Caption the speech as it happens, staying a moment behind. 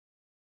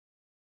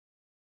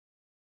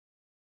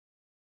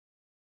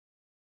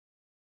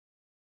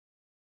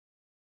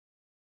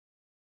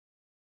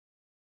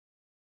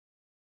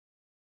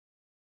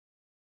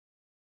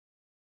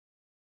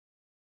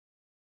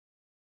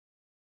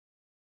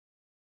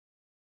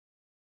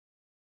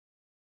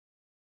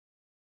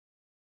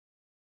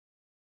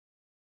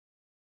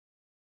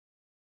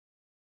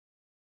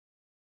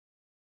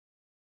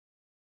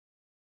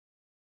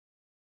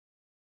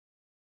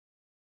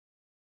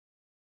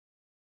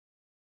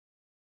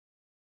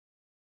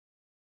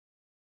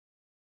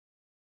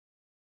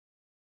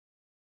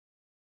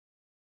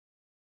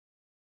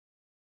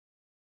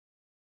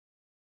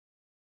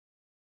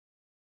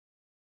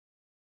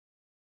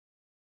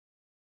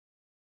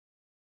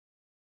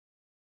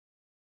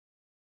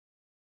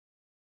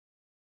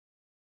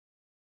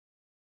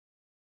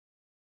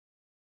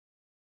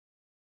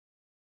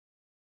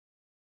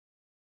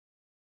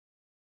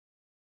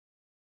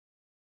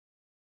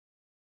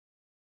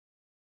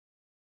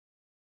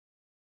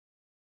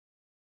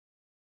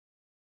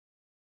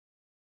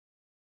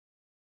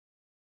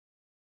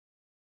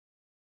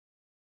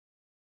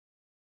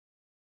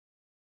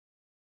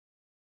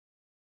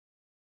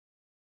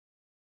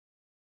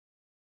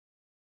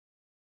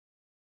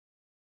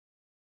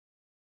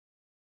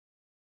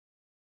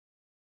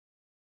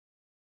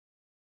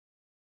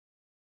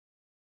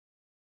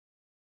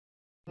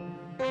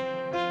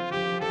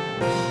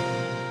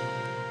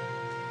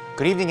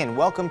Good evening and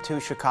welcome to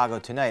Chicago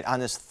Tonight on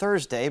this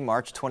Thursday,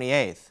 March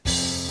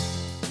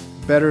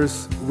 28th.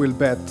 Bettors will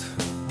bet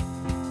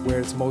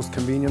where it's most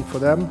convenient for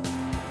them.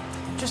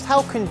 Just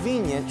how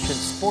convenient should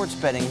sports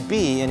betting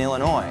be in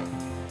Illinois?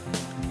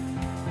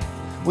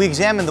 We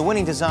examine the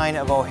winning design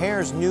of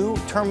O'Hare's new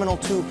Terminal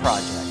 2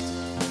 project.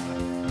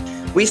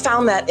 We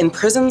found that in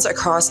prisons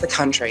across the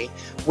country,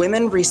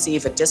 women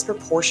receive a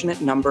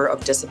disproportionate number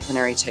of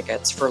disciplinary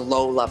tickets for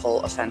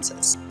low-level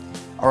offenses.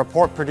 A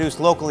report produced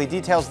locally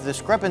details the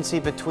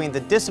discrepancy between the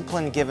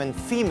discipline given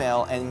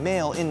female and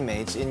male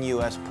inmates in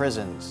U.S.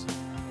 prisons.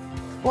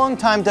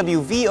 Longtime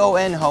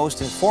WVON host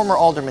and former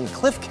Alderman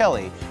Cliff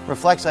Kelly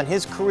reflects on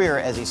his career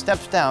as he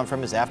steps down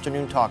from his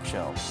afternoon talk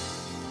show.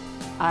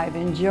 I've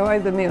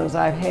enjoyed the meals.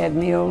 I've had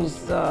meals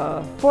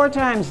 4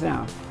 times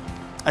now.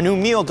 A new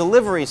meal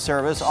delivery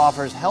service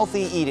offers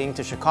healthy eating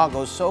to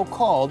Chicago's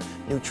so-called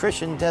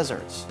nutrition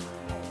deserts.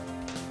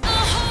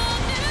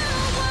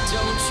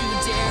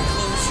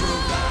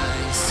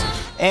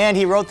 And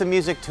he wrote the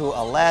music to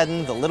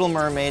Aladdin, The Little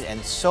Mermaid,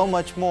 and so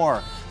much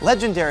more.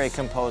 Legendary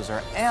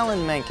composer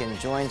Alan Menken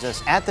joins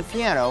us at the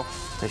piano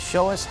to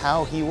show us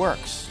how he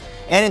works.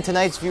 And in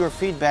tonight's viewer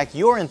feedback,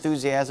 your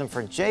enthusiasm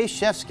for Jay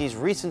Shefsky's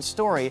recent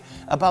story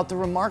about the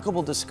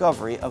remarkable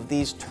discovery of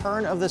these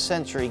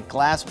turn-of-the-century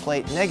glass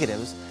plate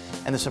negatives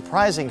and the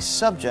surprising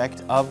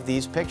subject of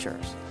these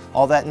pictures.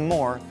 All that and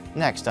more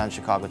next on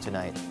Chicago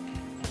Tonight.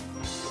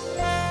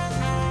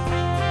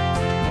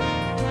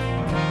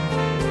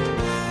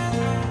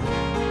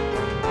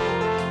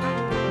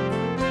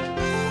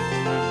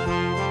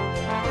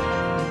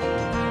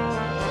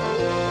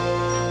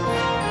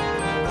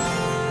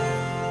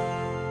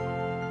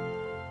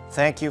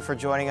 Thank you for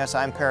joining us.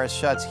 I'm Paris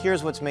Schutz.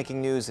 Here's what's making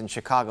news in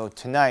Chicago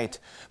tonight.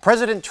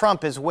 President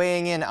Trump is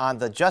weighing in on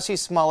the Jussie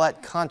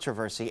Smollett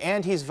controversy,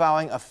 and he's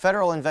vowing a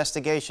federal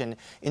investigation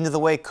into the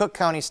way Cook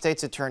County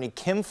State's Attorney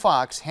Kim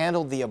Foxx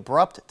handled the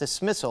abrupt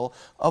dismissal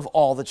of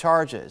all the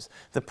charges.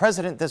 The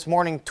president this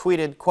morning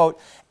tweeted, quote,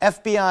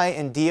 FBI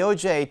and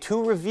DOJ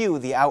to review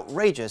the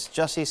outrageous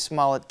Jussie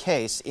Smollett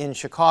case in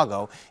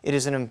Chicago. It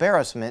is an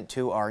embarrassment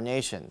to our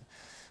nation.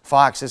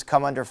 Fox has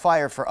come under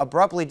fire for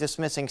abruptly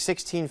dismissing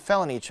 16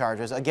 felony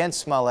charges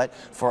against Smollett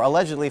for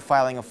allegedly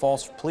filing a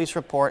false police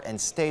report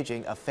and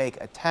staging a fake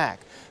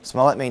attack.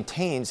 Smollett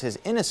maintains his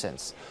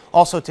innocence.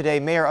 Also today,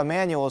 Mayor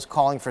Emanuel is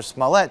calling for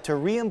Smollett to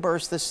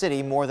reimburse the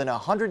city more than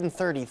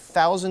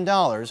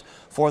 $130,000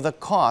 for the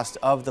cost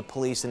of the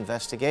police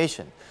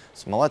investigation.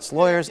 Smollett's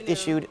lawyers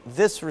issued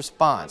this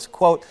response,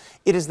 quote,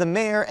 "It is the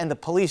mayor and the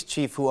police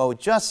chief who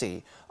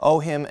owe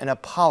him an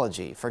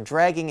apology for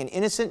dragging an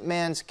innocent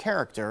man's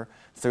character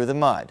through the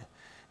mud."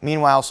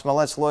 Meanwhile,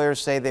 Smollett's lawyers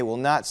say they will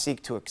not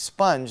seek to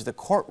expunge the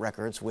court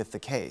records with the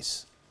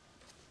case.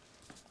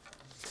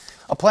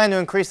 A plan to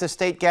increase the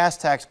state gas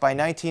tax by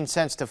 19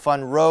 cents to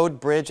fund road,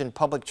 bridge, and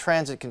public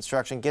transit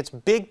construction gets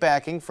big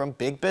backing from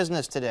big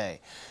business today.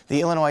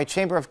 The Illinois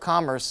Chamber of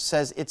Commerce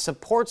says it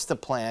supports the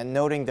plan,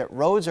 noting that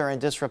roads are in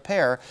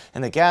disrepair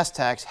and the gas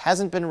tax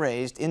hasn't been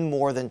raised in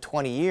more than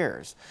 20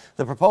 years.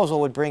 The proposal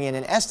would bring in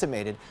an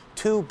estimated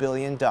 $2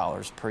 billion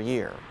per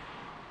year.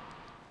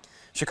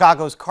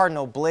 Chicago's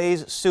Cardinal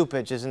Blaise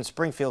Cupich is in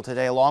Springfield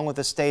today, along with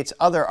the state's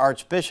other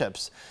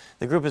archbishops.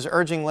 The group is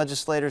urging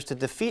legislators to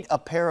defeat a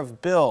pair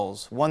of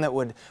bills, one that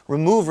would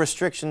remove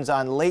restrictions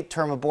on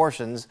late-term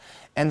abortions,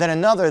 and then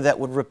another that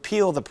would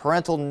repeal the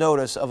Parental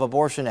Notice of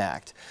Abortion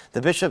Act.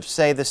 The bishops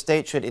say the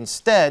state should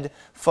instead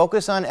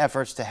focus on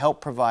efforts to help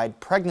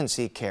provide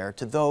pregnancy care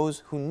to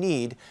those who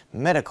need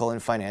medical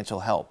and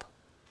financial help.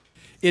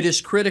 It is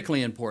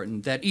critically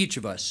important that each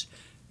of us,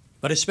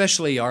 but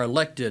especially our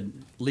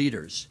elected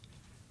leaders,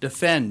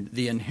 defend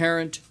the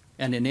inherent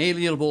and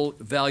inalienable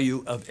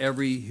value of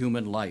every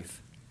human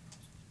life.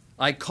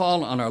 I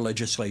call on our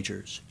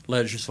legislators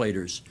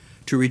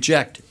to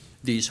reject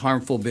these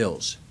harmful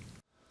bills.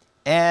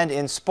 And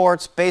in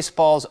sports,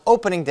 baseball's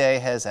opening day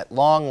has at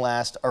long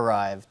last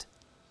arrived.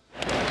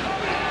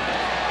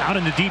 Out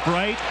in the deep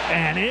right,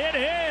 and it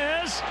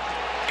is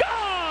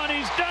gone!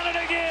 He's done it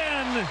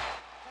again!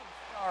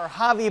 Star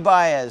Javi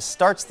Baez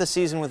starts the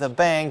season with a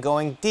bang,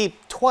 going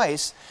deep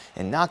twice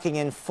and knocking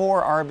in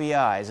 4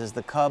 RBIs as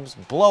the Cubs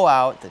blow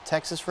out the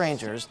Texas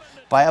Rangers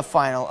by a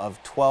final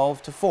of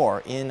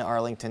 12-4 in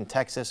Arlington,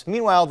 Texas.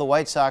 Meanwhile, the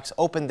White Sox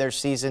opened their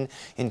season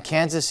in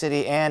Kansas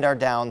City and are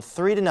down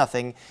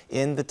 3-0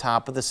 in the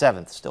top of the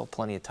 7th. Still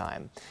plenty of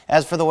time.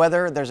 As for the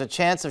weather, there's a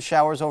chance of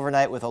showers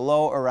overnight with a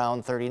low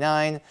around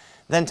 39.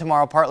 Then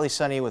tomorrow, partly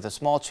sunny with a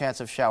small chance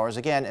of showers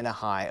again and a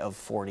high of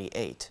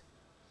 48.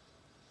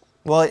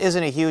 Well, it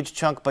isn't a huge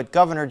chunk, but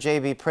Governor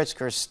J.B.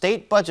 Pritzker's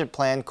state budget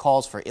plan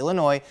calls for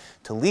Illinois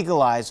to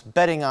legalize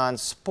betting on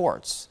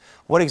sports.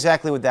 What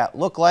exactly would that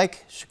look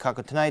like?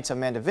 Chicago Tonight's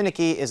Amanda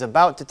Vinicki is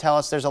about to tell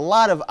us there's a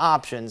lot of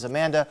options.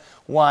 Amanda,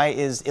 why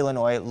is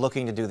Illinois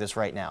looking to do this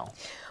right now?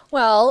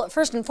 Well,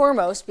 first and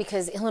foremost,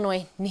 because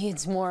Illinois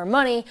needs more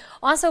money.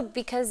 Also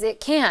because it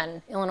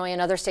can. Illinois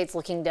and other states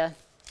looking to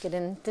get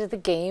into the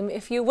game,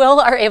 if you will,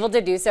 are able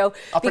to do so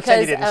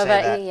because of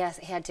yes,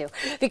 I had to,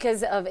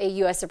 because of a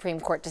U.S. Supreme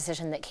Court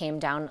decision that came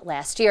down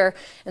last year.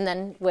 And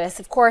then with,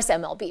 of course,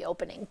 MLB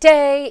opening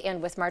day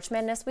and with March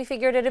Madness, we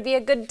figured it'd be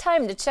a good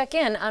time to check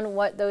in on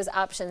what those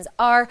options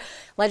are.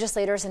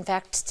 Legislators, in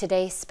fact,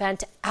 today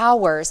spent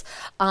hours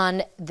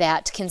on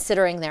that,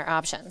 considering their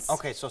options.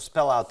 Okay, so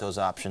spell out those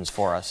options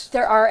for us.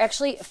 There are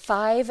actually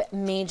 5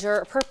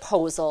 major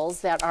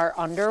proposals that are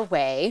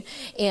underway,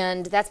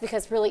 and that's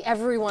because really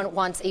everyone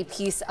wants a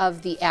piece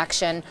of the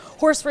action.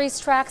 Horse race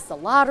tracks, the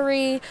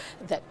lottery,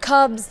 the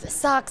Cubs, the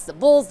Sox, the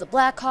Bulls, the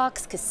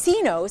Blackhawks,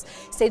 casinos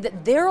say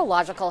that they're a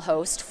logical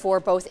host for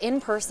both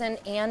in-person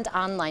and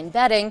online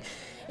betting.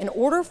 In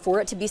order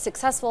for it to be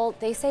successful,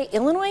 they say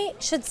Illinois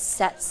should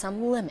set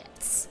some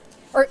limits,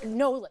 or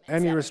no limits.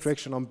 Any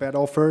restriction on bet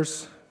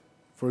offers,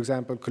 for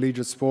example,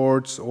 collegiate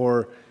sports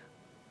or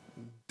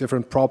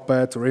different prop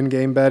bets or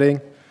in-game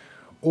betting,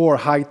 or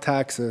high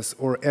taxes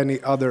or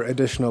any other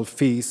additional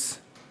fees,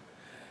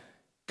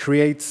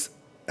 creates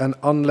an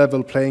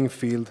unlevel playing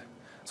field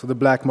so the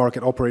black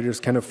market operators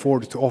can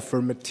afford to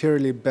offer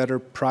materially better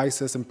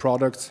prices and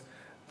products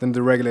than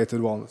the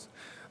regulated ones.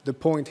 The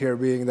point here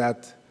being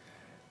that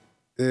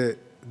the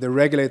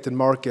regulated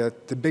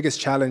market, the biggest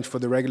challenge for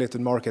the regulated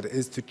market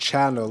is to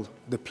channel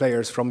the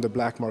players from the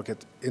black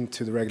market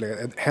into the regulated,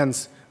 and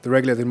hence the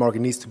regulated market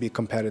needs to be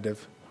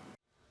competitive.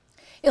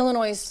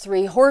 Illinois'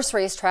 3 horse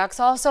race tracks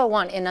also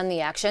want in on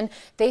the action.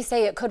 They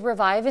say it could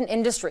revive an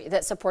industry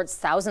that supports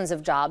thousands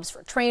of jobs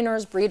for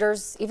trainers,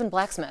 breeders, even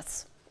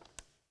blacksmiths.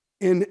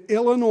 In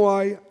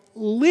Illinois,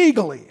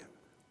 legally,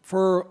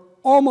 for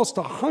almost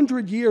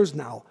 100 years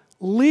now,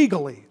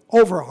 legally,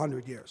 over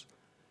 100 years,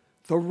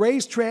 the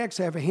racetracks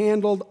have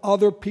handled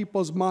other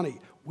people's money.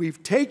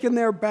 We've taken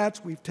their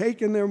bets, we've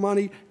taken their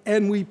money,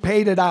 and we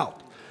paid it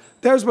out.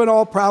 There's been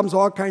all problems,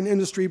 all kind of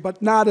industry,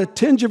 but not a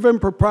tinge of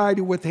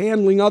impropriety with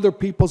handling other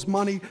people's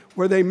money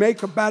where they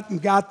make a bet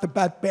and got the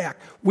bet back.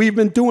 We've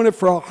been doing it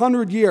for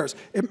 100 years.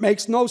 It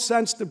makes no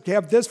sense to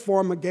have this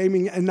form of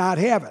gaming and not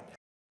have it.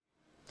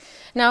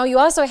 Now, you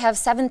also have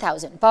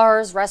 7,000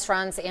 bars,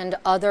 restaurants, and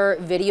other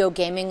video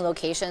gaming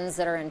locations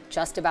that are in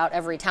just about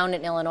every town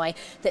in Illinois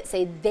that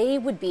say they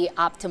would be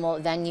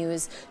optimal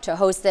venues to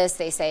host this.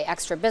 They say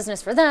extra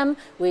business for them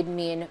would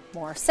mean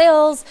more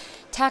sales,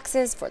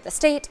 taxes for the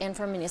state, and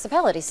for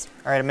municipalities.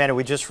 All right, Amanda,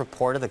 we just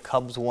reported the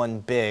Cubs won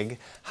big.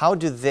 How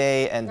do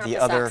they and Not the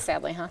the other... Sox,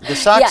 sadly, huh? The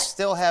Sox Yeah.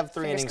 still have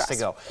 3 Fingers innings to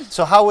crossed. go.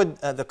 So how would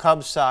the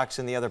Cubs, Sox,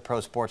 and the other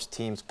pro sports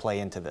teams play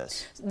into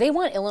this? They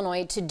want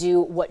Illinois to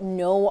do what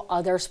no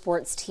other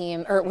sports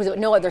team, or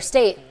no other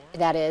state,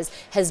 that is,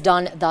 has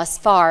done thus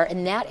far,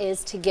 and that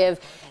is to give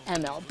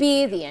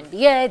MLB, the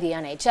NBA, the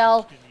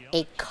NHL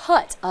a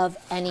cut of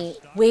any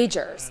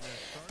wagers.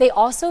 They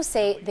also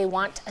say they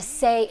want a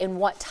say in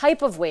what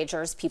type of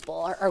wagers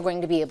people are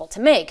going to be able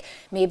to make.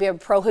 Maybe a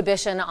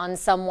prohibition on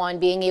someone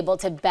being able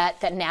to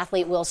bet that an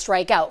athlete will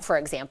strike out, for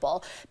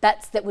example.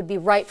 Bets that would be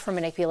ripe for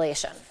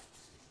manipulation.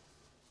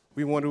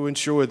 We want to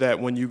ensure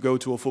that when you go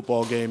to a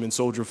football game in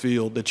Soldier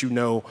Field, that you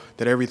know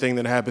that everything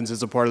that happens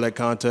as a part of that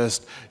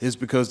contest is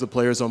because the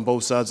players on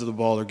both sides of the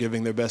ball are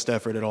giving their best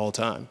effort at all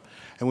time.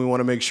 And we want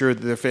to make sure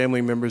that their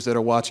family members that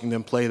are watching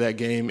them play that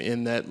game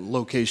in that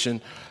location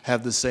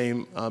have the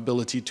same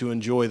ability to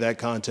enjoy that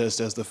contest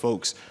as the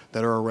folks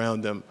that are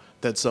around them,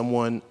 that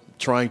someone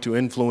trying to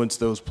influence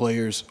those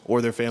players or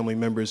their family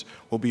members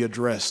will be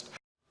addressed.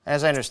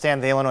 As I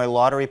understand, the Illinois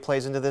Lottery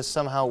plays into this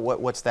somehow.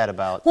 What's that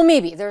about? Well,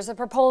 maybe. There's a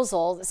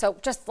proposal. So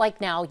just like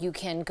now, you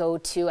can go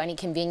to any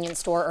convenience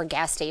store or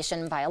gas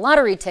station and buy a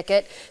lottery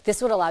ticket. This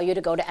would allow you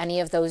to go to any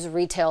of those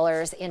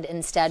retailers and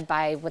instead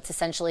buy what's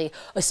essentially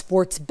a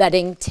sports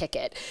betting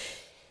ticket.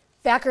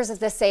 Backers of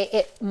this say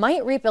it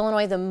might reap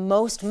Illinois the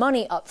most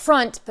money up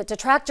front, but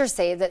detractors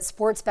say that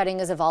sports betting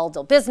is a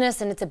volatile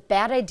business and it's a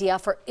bad idea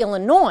for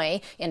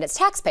Illinois and its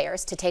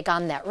taxpayers to take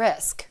on that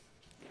risk.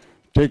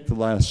 Take the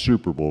last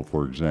Super Bowl,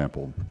 for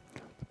example.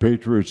 The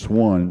Patriots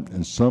won,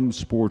 and some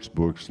sports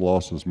books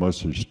lost as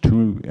much as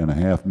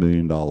 $2.5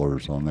 million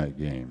on that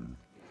game.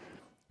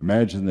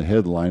 Imagine the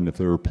headline if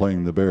they were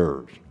playing the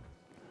Bears.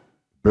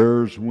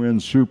 Bears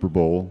win Super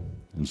Bowl,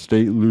 and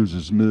state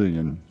loses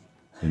million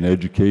in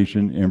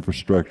education,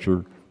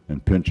 infrastructure,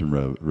 and pension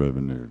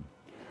revenue.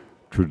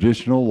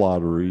 Traditional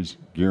lotteries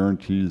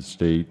guarantee the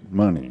state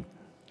money.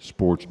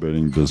 Sports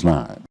betting does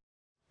not.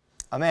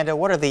 Amanda,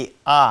 what are the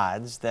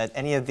odds that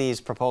any of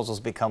these proposals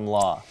become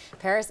law?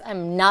 Paris,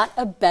 I'm not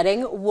a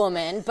betting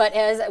woman, but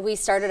as we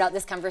started out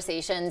this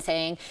conversation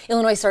saying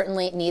Illinois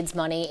certainly needs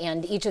money,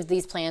 and each of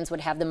these plans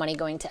would have the money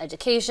going to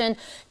education,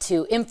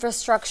 to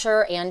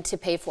infrastructure, and to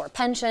pay for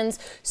pensions.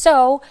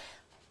 So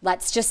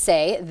let's just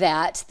say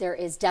that there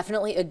is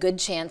definitely a good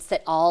chance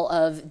that all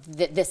of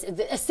this,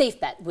 a safe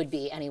bet would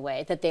be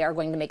anyway, that they are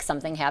going to make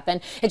something happen.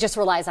 It just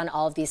relies on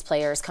all of these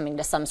players coming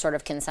to some sort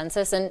of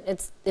consensus, and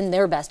it's in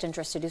their best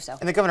interest to do so.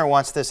 And the governor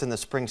wants this in the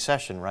spring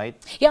session, right?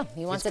 Yeah,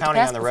 he wants it to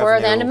pass before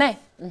the end of May.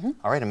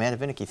 All right, Amanda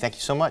Vinicky, thank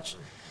you so much.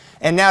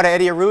 And now to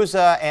Eddie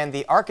Aruza and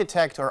the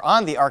architect, or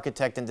on the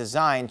architect and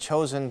design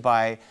chosen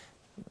by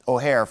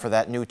O'Hare for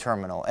that new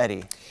terminal.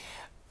 Eddie.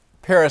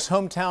 Paris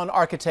hometown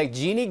architect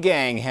Jeannie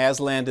Gang has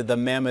landed the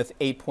mammoth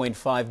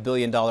 $8.5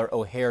 billion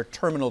O'Hare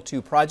Terminal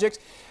 2 project.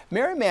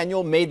 Mayor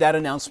Emanuel made that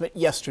announcement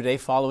yesterday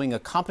following a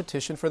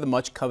competition for the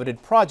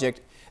much-coveted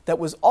project that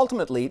was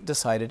ultimately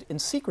decided in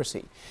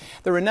secrecy.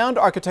 The renowned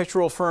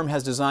architectural firm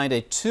has designed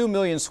a 2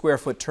 million square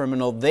foot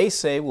terminal they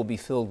say will be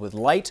filled with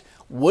light,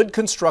 wood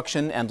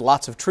construction, and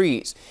lots of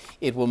trees.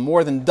 It will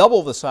more than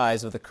double the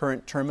size of the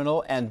current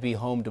terminal and be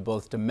home to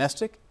both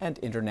domestic and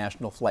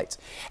international flights.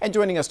 And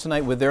joining us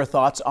tonight with their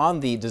thoughts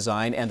on the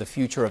design and the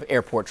future of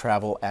airport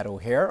travel at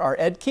O'Hare are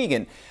Ed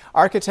Keegan,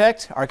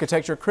 architect,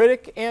 architecture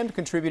critic, and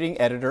contributing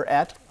editor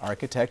at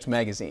Architect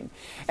Magazine,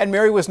 and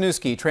Mary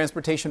Wisniewski,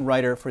 transportation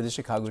writer for the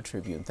Chicago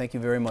Tribune. Thank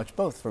you very much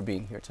both for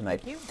being here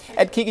tonight. Thank you.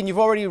 Ed Keegan, you've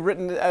already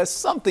written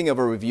something of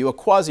a review, a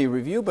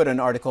quasi-review, but an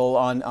article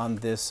on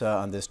this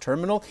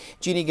terminal.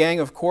 Jeannie Gang,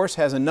 of course,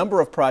 has a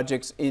number of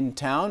projects in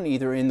town,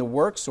 either in the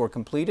works or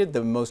completed.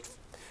 The most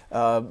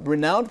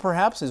renowned,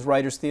 perhaps, is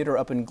Writers Theater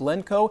up in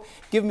Glencoe.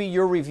 Give me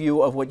your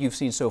review of what you've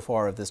seen so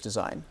far of this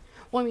design.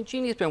 Well, I mean,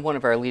 Jeannie's been one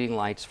of our leading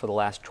lights for the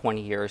last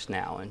 20 years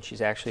now, and she's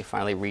actually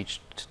finally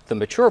reached the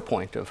mature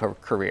point of her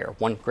career.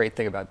 One great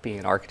thing about being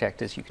an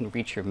architect is you can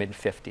reach your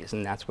mid-50s,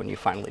 and that's when you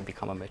finally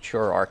become a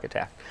mature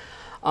architect.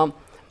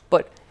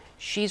 But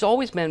she's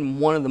always been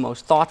one of the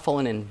most thoughtful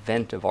and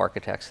inventive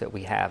architects that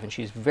we have, and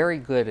she's very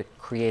good at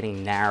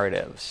creating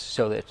narratives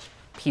so that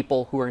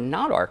people who are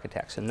not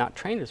architects and not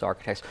trained as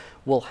architects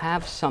will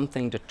have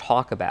something to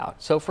talk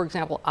about. So, for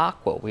example,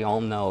 Aqua, we all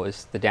know,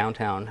 is the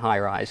downtown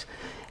high-rise,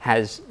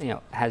 has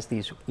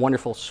these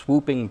wonderful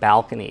swooping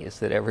balconies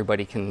that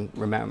everybody can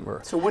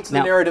remember. So what's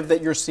the narrative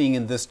that you're seeing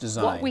in this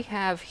design? What we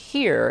have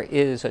here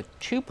is a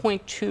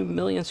 2.2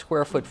 million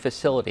square foot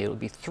facility. It'll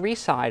be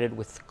three-sided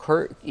with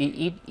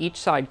each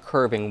side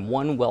curving,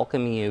 one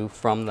welcoming you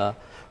from the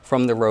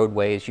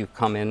roadways you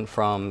come in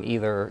from,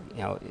 either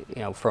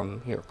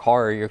from your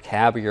car or your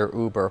cab or your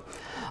Uber.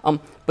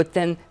 But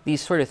then these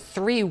sort of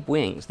three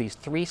wings, these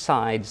three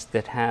sides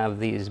that have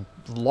these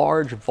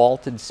large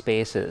vaulted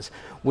spaces,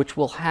 which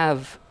will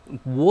have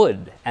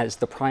wood as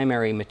the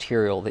primary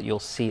material that you'll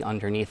see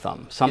underneath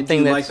them. Do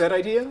you like that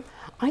idea?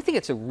 I think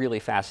it's a really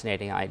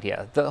fascinating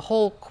idea. The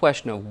whole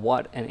question of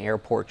what an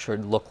airport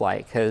should look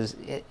like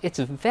it's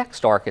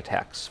vexed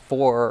architects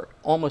for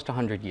almost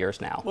 100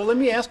 years now. Well, let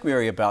me ask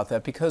Mary about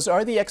that, because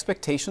are the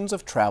expectations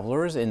of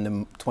travelers in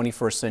the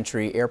 21st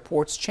century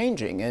airports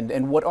changing,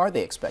 and what are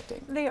they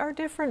expecting? They are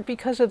different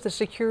because of the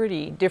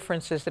security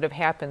differences that have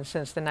happened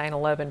since the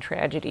 9/11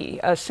 tragedy.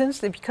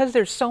 Because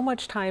there's so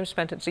much time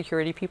spent at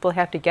security, people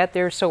have to get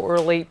there so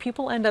early.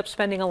 People end up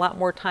spending a lot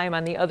more time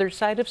on the other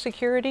side of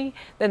security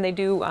than they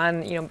do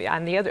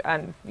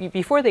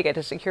before they get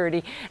to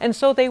security, and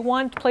so they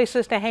want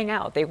places to hang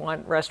out. They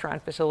want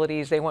restaurant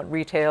facilities. They want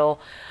retail.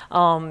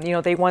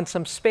 They want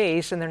some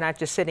space, and they're not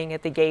just sitting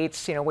at the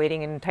gates,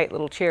 waiting in tight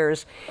little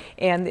chairs.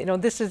 And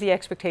this is the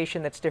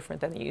expectation that's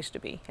different than it used to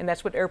be, and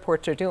that's what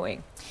airports are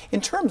doing.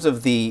 In terms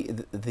of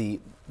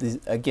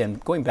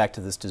again, going back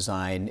to this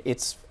design,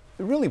 it's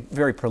really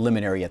very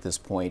preliminary at this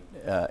point,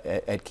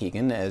 at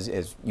Keegan,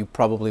 as you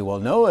probably well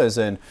know, as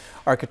an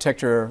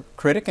architecture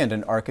critic and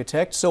an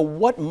architect. So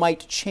what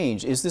might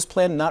change? Is this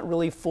plan not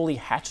really fully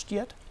hatched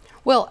yet?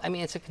 Well, I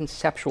mean, it's a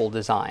conceptual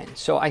design.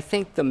 So I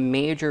think the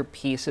major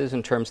pieces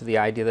in terms of the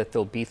idea that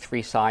there'll be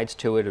three sides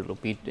to it,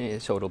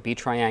 it'll be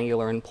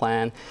triangular in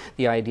plan,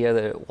 the idea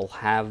that it will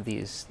have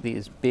these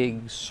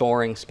big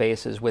soaring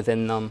spaces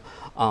within them,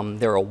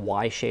 there are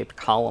Y-shaped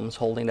columns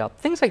holding it up.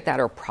 Things like that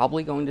are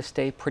probably going to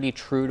stay pretty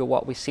true to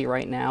what we see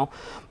right now.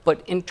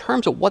 But in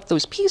terms of what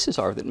those pieces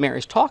are that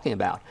Mary's talking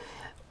about,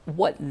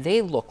 what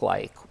they look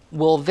like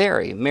will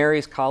vary.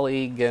 Mary's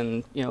colleague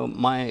and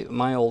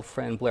my old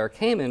friend Blair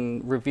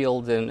Kamen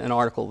revealed in an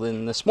article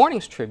in this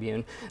morning's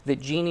Tribune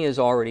that Jeannie has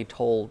already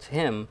told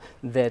him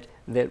that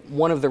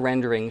one of the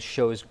renderings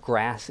shows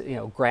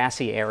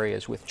grassy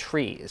areas with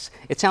trees.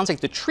 It sounds like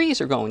the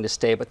trees are going to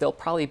stay, but they'll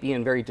probably be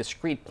in very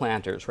discrete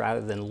planters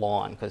rather than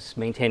lawn, because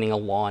maintaining a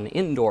lawn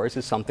indoors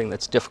is something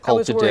that's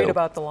difficult to do. I was worried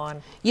about the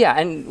lawn. Yeah,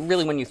 and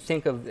really when you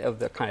think of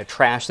the kind of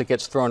trash that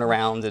gets thrown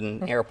around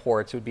in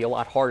airports, it would be a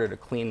lot harder to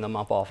clean them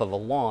up off of a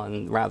lawn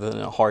rather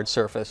than a hard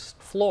surface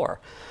floor.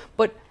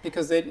 But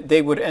because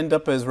they would end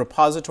up as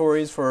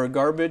repositories for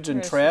garbage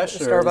and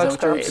trash, or is that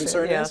what your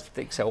concern is? I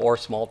think so, or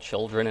small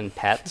children and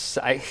pets.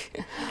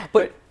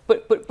 But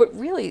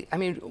really, I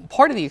mean,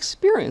 part of the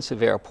experience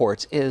of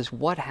airports is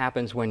what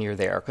happens when you're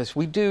there, because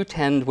we do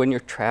tend, when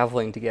you're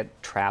traveling, to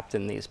get trapped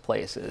in these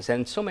places,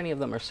 and so many of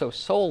them are so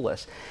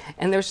soulless.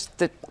 And there's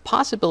the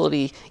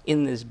possibility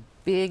in this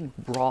big,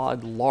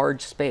 broad,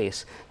 large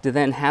space to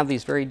then have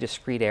these very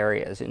discrete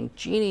areas. And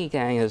Jeannie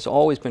Gang has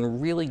always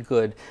been really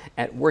good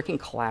at working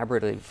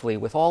collaboratively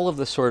with all of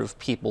the sort of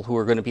people who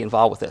are going to be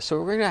involved with this. So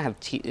we're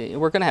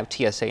going to have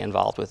TSA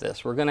involved with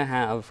this. We're going to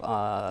have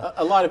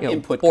a lot of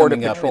input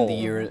coming up in the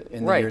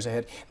years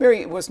ahead.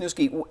 Mary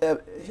Wisniewski,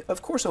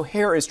 of course,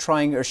 O'Hare is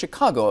trying, or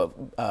Chicago,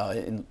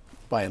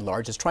 by and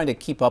large, is trying to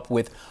keep up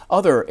with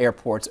other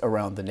airports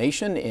around the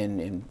nation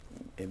in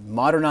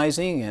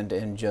modernizing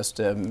and just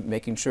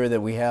making sure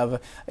that we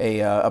have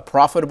a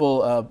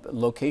profitable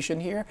location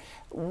here.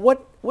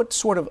 What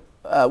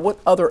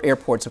other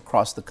airports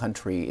across the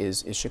country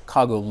is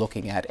Chicago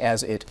looking at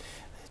as it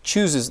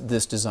chooses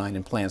this design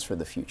and plans for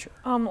the future?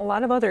 A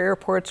lot of other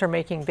airports are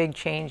making big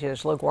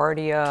changes.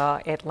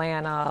 LaGuardia,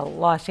 Atlanta,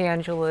 Los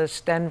Angeles,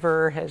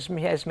 Denver has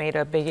made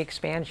a big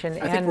expansion.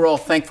 I think we're all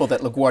thankful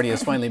that LaGuardia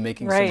is finally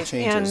making some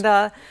changes.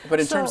 And, but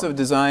in terms of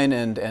design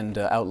and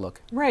outlook.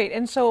 Right,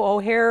 and so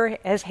O'Hare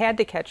has had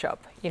to catch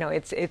up. You know,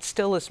 it's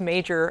still it's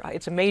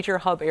a major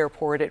hub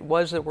airport. It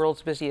was the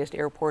world's busiest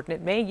airport, and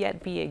it may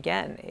yet be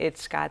again.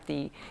 It's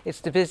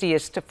the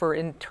busiest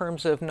in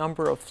terms of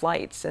number of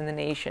flights in the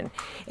nation,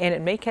 and it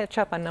may catch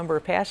up on number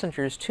of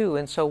passengers too.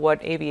 And so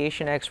what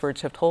aviation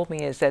experts have told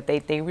me is that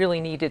they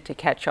really needed to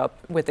catch up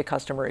with the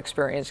customer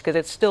experience because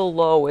it's still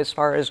low as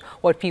far as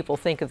what people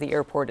think of the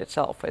airport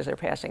itself as they're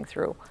passing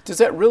through. Does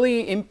that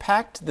really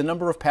impact the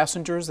number of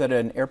passengers that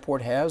an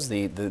airport has,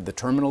 the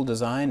terminal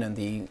design and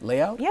the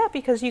layout? Yeah,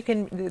 because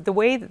the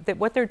way that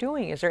what they're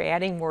doing is they're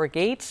adding more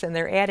gates and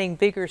they're adding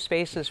bigger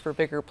spaces for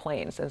bigger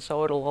planes, and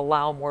so it'll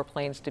allow more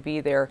planes to be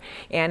there,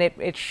 and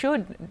it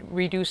should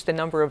reduce the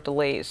number of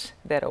delays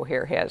that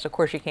O'Hare has. Of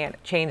course, you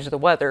can't change the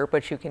weather,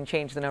 but you can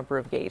change the number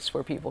of gates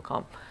where people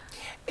come.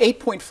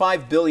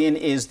 $8.5 billion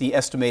is the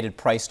estimated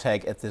price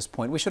tag at this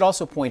point. We should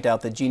also point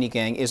out that Jeannie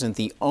Gang isn't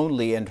the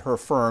only, and her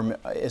firm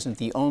isn't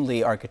the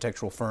only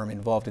architectural firm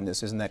involved in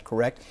this. Isn't that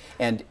correct?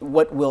 And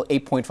what will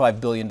 $8.5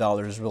 billion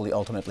really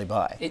ultimately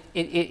buy?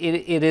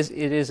 It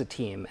is a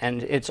team,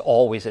 and it's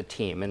always a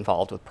team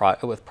involved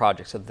with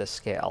projects of this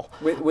scale.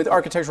 With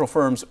architectural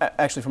firms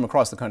actually from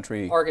across the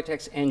country?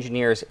 Architects,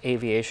 engineers,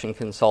 aviation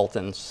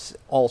consultants,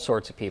 all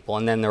sorts of people,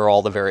 and then there are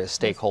all the various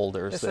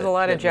stakeholders this is a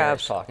lot of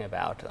jobs talking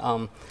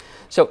about.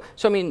 So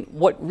I mean,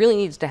 what really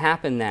needs to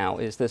happen now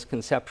is this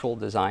conceptual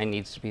design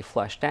needs to be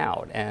fleshed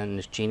out,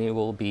 and Jeannie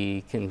will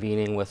be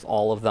convening with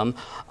all of them.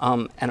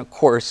 And of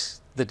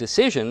course, the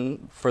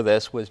decision for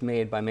this was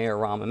made by Mayor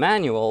Rahm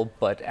Emanuel,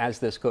 but as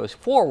this goes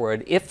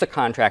forward, if the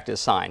contract is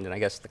signed, and I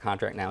guess the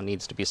contract now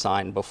needs to be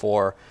signed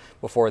before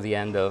the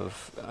end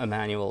of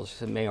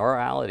Emanuel's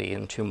mayoralty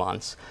in 2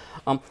 months,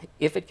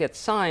 if it gets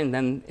signed,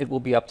 then it will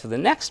be up to the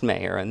next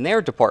mayor and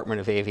their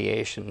Department of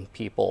Aviation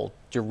people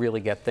to really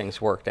get things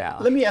worked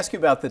out. Let me ask you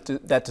about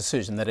that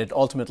decision, that it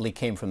ultimately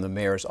came from the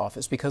mayor's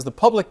office, because the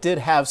public did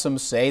have some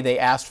say. They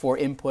asked for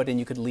input, and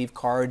you could leave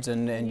cards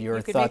and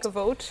your thoughts. You could make a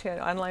vote,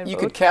 online vote. You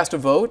could cast a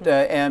vote,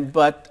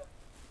 but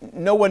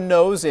no one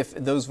knows if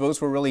those votes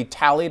were really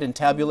tallied and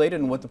tabulated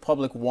and what the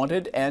public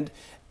wanted, and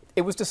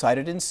it was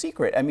decided in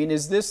secret. I mean,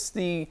 was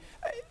the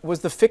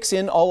fix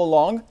in all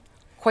along?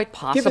 Quite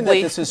possibly. Given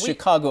that this is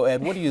Chicago,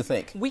 Ed, what do you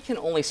think? We can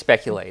only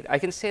speculate. I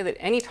can say that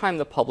any time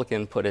the public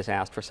input is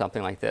asked for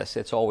something like this,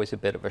 it's always a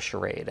bit of a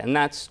charade, and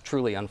that's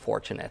truly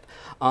unfortunate.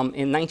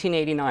 In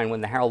 1989, when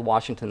the Harold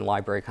Washington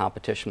Library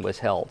competition was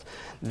held,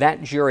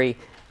 that jury,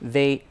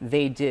 they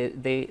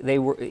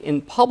were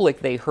in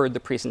public. They heard the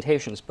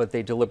presentations, but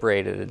they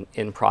deliberated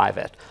in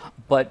private.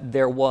 But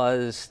there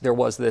was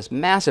this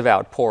massive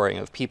outpouring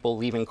of people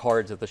leaving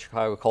cards at the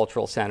Chicago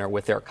Cultural Center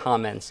with their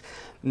comments,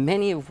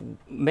 many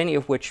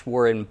of which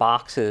were in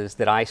boxes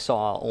that I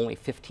saw only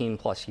 15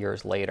 plus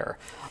years later.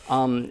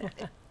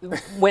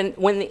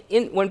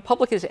 When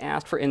public is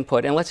asked for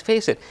input, and let's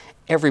face it,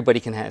 everybody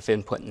can have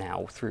input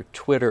now through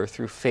Twitter,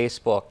 through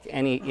Facebook,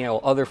 any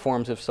other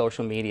forms of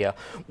social media.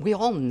 We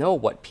all know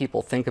what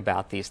people think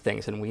about these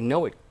things, and we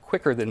know it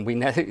quicker than we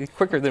might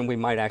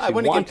actually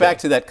want to. I want to get back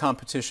to that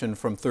competition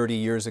from 30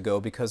 years ago,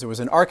 because there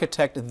was an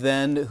architect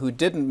then who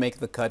didn't make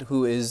the cut,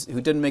 who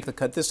didn't make the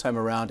cut this time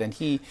around, and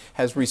he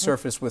has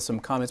resurfaced with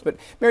some comments. But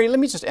Mary, let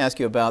me just ask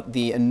you about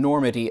the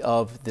enormity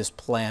of this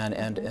plan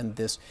and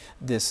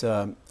this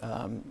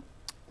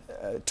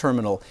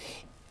terminal.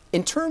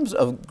 In terms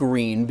of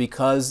green,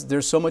 because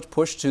there's so much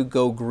push to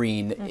go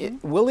green,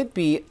 will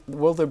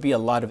there be a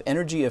lot of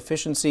energy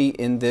efficiency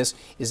in this?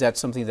 Is that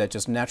something that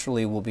just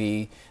naturally will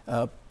be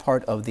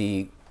part of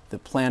the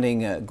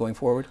planning going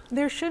forward?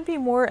 There should be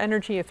more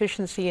energy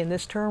efficiency in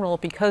this terminal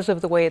because of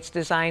the way it's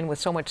designed with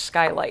so much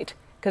skylight,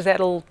 because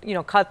that'll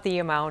cut the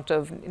amount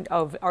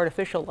of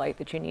artificial light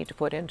that you need to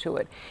put into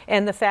it.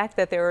 And the fact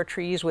that there are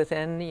trees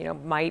within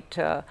might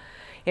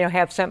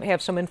have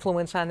some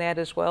influence on that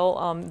as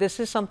well. This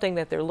is something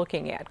that they're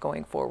looking at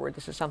going forward.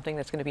 This is something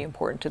that's going to be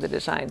important to the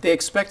design. They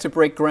expect to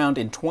break ground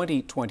in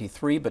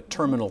 2023, but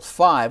Terminal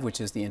 5,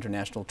 which is the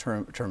international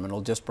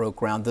terminal, just broke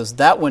ground. Does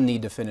that one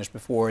need to finish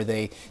before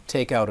they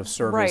take out of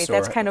service? Right,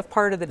 that's kind of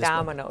part of the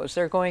dominoes.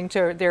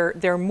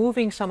 They're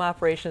moving some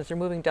operations. They're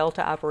moving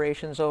Delta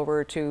operations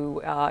over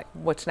to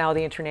what's now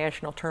the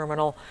international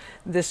terminal.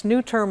 This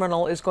new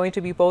terminal is going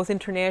to be both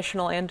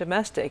international and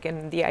domestic,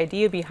 and the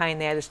idea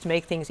behind that is to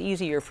make things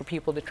easier for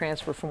people to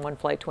transfer from one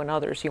flight to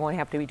another, so you won't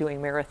have to be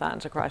doing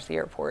marathons across the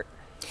airport.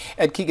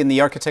 Ed Keegan,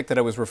 the architect that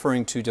I was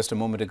referring to just a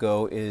moment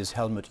ago is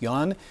Helmut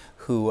Jahn,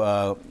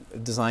 who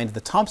designed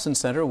the Thompson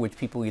Center, which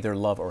people either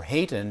love or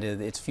hate, and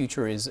its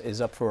future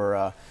is up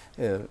for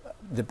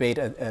debate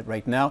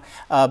right now.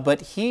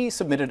 But he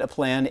submitted a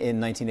plan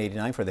in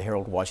 1989 for the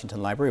Harold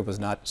Washington Library. It was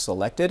not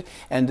selected.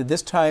 And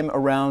this time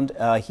around,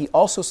 he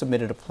also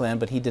submitted a plan,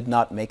 but he did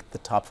not make the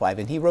top 5.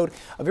 And he wrote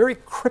a very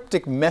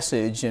cryptic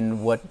message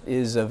in what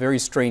is a very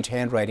strange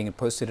handwriting and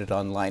posted it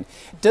online.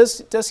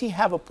 Does he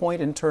have a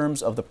point in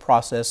terms of the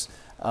process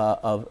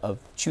of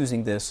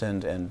choosing this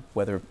and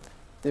whether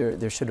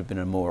there should have been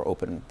a more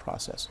open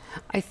process?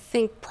 I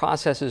think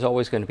process is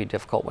always going to be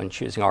difficult when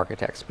choosing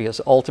architects, because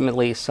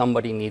ultimately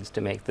somebody needs to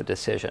make the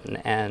decision,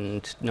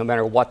 and no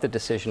matter what the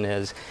decision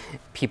is,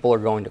 people are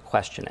going to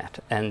question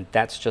it, and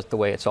that's just the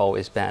way it's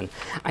always been.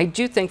 I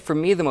do think for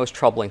me the most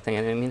troubling thing,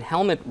 and I mean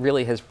Helmut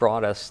really has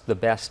brought us the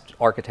best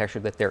architecture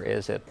that there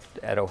is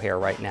at O'Hare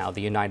right now,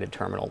 the United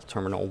Terminal,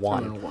 Terminal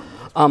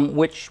 1,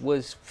 which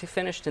was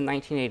finished in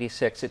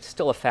 1986. It's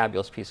still a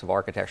fabulous piece of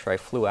architecture. I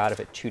flew out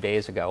of it 2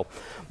 days ago.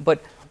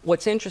 But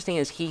what's interesting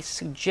is he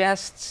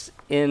suggests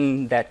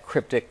in that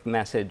cryptic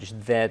message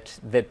that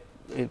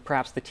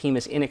perhaps the team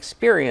is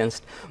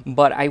inexperienced,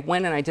 but I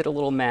went and I did a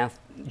little math.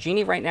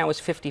 Jeannie right now is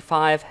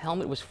 55,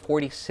 Helmut was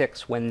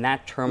 46 when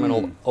that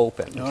terminal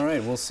opened. All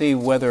right, we'll see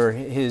whether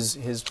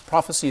his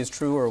prophecy is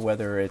true or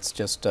whether it's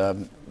just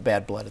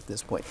bad blood at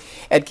this point.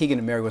 Ed Keegan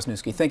and Mary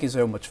Wisniewski, thank you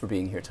so much for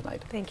being here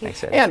tonight. Thank you.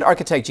 Thanks, Ed. And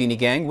architect Jeannie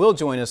Gang will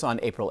join us on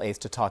April 8th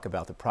to talk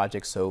about the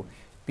project, so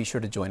be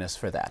sure to join us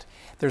for that.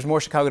 There's more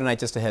Chicago Tonight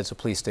just ahead, so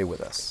please stay with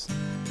us.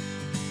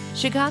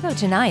 Chicago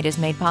Tonight is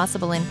made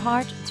possible in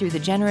part through the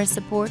generous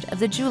support of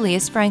the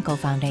Julius Frankel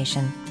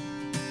Foundation.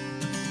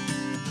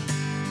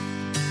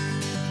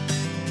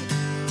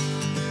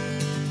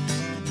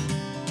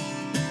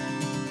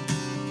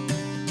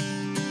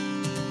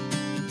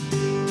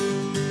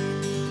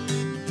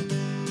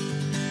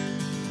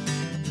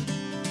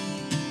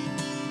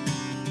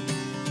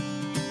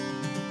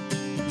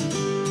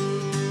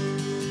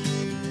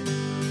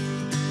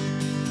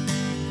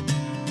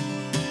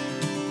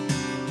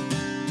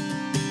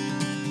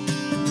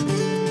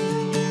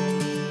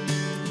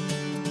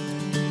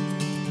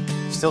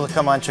 Still to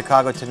come on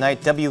Chicago Tonight,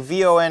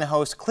 WVON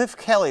host Cliff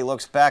Kelly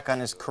looks back on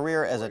his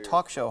career as a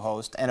talk show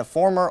host and a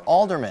former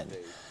alderman.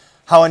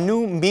 How a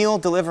new meal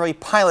delivery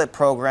pilot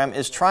program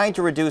is trying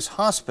to reduce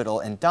hospital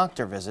and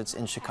doctor visits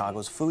in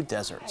Chicago's food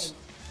deserts.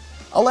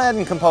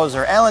 Aladdin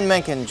composer Alan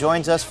Menken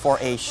joins us for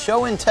a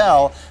show and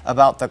tell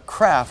about the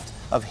craft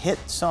of hit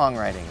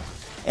songwriting.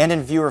 And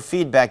in viewer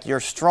feedback,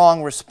 your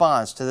strong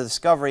response to the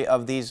discovery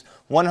of these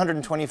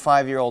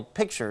 125-year-old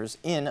pictures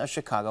in a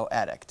Chicago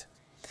attic.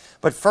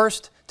 But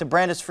first, to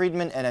Brandis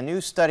Friedman and a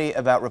new study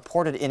about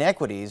reported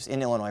inequities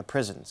in Illinois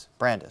prisons.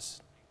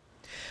 Brandis.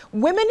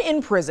 Women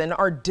in prison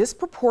are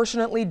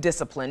disproportionately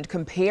disciplined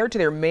compared to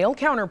their male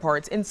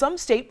counterparts in some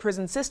state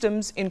prison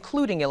systems,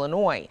 including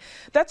Illinois.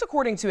 That's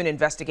according to an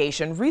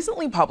investigation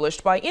recently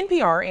published by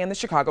NPR and the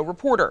Chicago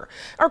Reporter.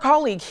 Our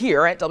colleague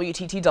here at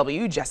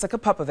WTTW, Jessica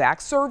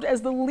Popovac, served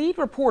as the lead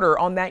reporter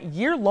on that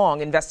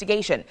year-long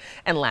investigation.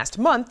 And last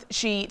month,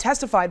 she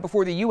testified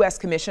before the U.S.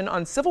 Commission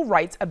on Civil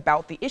Rights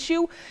about the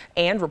issue.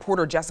 And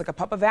reporter Jessica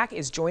Popovac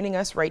is joining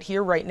us right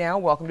here, right now.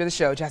 Welcome to the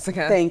show,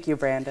 Jessica. Thank you,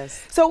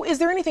 Brandis. So is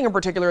there anything in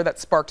particular that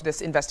sparked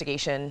this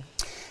investigation?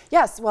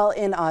 Yes, well,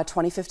 in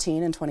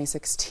 2015 and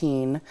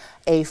 2016,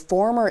 a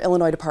former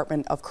Illinois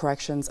Department of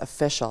Corrections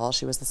official,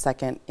 she was the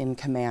second in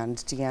command,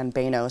 Deanne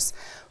Banos,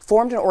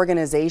 formed an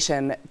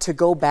organization to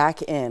go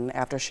back in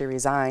after she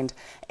resigned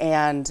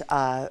and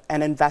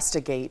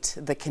investigate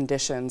the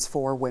conditions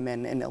for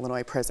women in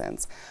Illinois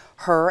prisons.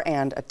 Her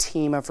and a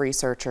team of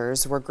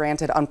researchers were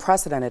granted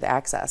unprecedented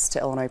access to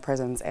Illinois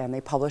prisons, and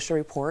they published a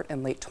report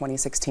in late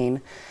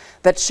 2016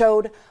 that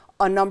showed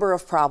a number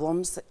of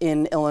problems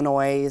in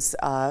Illinois'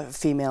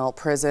 female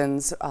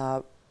prisons.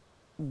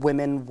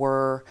 Women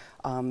were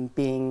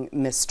being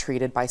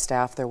mistreated by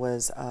staff. There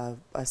was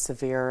a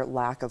severe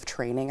lack of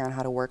training on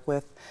how to work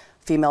with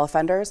female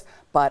offenders,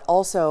 but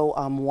also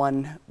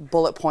one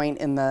bullet point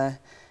in the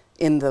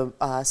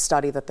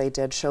study that they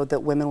did showed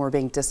that women were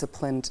being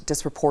disciplined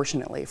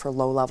disproportionately for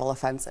low-level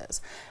offenses.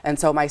 And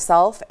so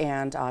myself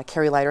and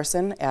Carrie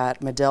Liderson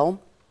at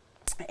Medill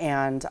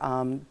and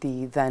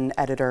the then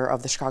editor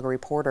of the Chicago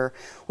Reporter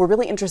were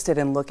really interested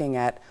in looking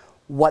at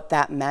what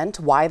that meant,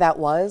 why that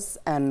was,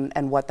 and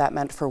what that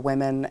meant for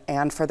women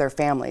and for their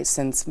families,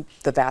 since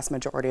the vast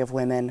majority of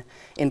women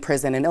in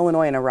prison in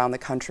Illinois and around the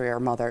country are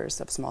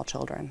mothers of small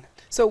children.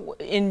 So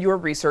in your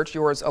research,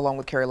 yours along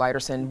with Carrie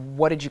Liderson,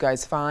 what did you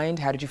guys find?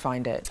 How did you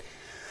find it?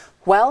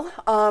 Well,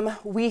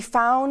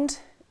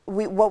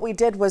 what we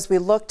did was we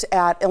looked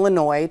at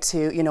Illinois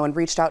and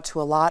reached out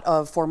to a lot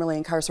of formerly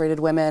incarcerated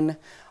women,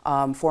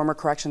 former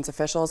corrections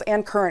officials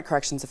and current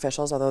corrections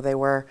officials, although they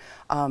were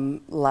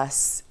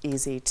less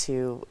easy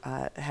to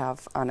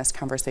have honest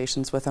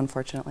conversations with,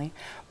 unfortunately.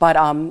 But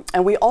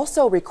and we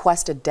also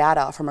requested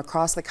data from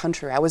across the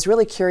country. I was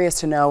really curious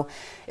to know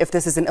if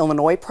this is an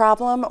Illinois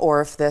problem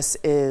or if this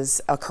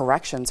is a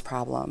corrections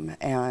problem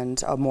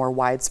and a more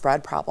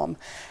widespread problem.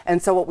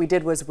 And so what we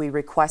did was we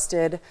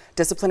requested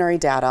disciplinary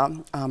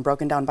data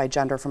broken down by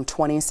gender from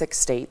 26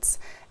 states,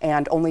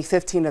 and only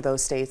 15 of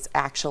those states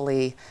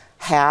actually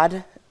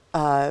had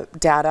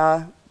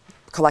data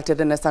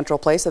collected in a central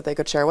place that they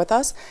could share with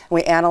us. And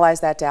we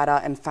analyzed that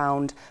data and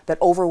found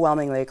that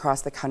overwhelmingly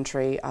across the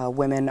country,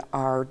 women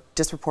are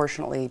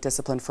disproportionately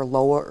disciplined for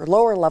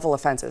lower level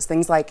offenses,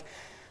 things like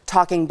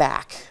talking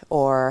back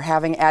or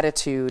having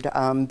attitude,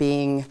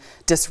 being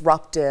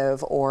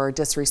disruptive or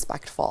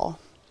disrespectful.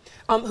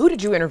 Who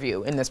did you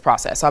interview in this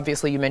process?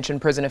 Obviously, you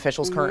mentioned prison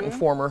officials, current and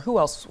former. Who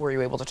else were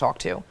you able to talk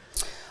to?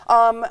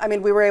 I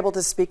mean, we were able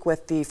to speak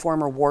with the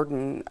former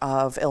warden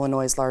of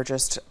Illinois'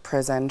 largest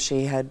prison.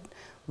 She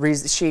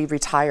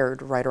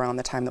retired right around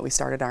the time that we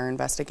started our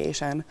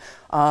investigation,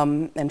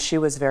 and she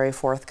was very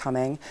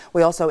forthcoming.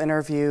 We also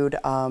interviewed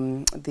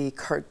Carolyn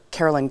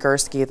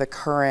Gursky, the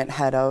current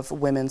head of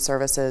Women's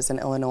Services in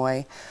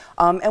Illinois,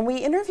 and we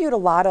interviewed a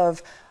lot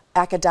of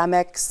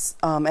academics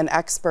and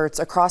experts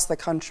across the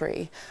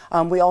country.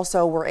 We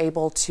also were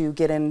able to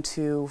get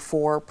into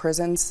 4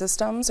 prison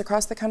systems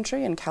across the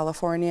country in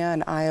California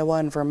and Iowa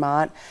and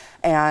Vermont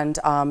and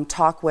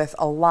talk with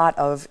a lot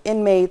of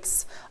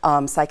inmates,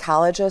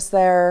 psychologists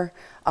there,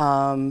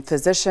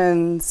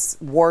 physicians,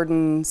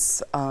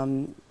 wardens,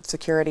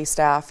 security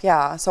staff,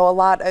 yeah. So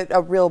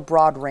a real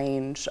broad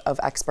range of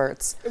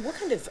experts. What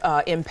kind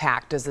of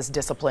impact does this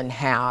discipline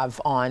have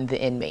on the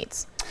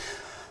inmates?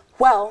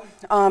 Well,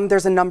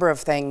 there's a number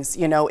of things.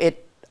 You know,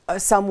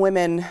 some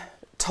women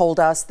told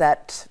us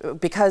that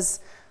because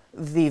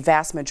the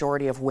vast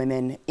majority of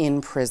women in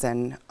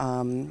prison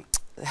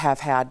have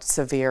had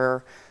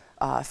severe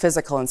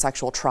physical and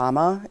sexual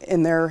trauma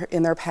in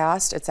their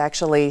past, it's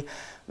actually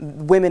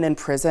women in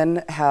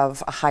prison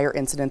have a higher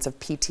incidence of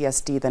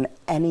PTSD than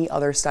any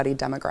other studied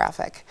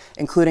demographic,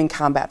 including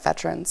combat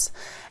veterans.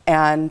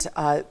 And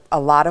a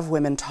lot of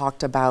women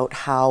talked about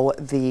how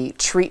the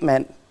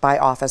treatment by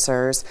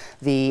officers,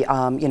 the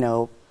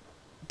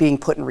being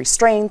put in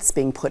restraints,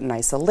 being put in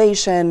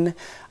isolation,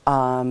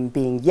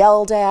 being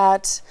yelled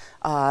at,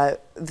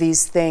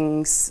 these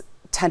things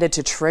tended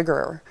to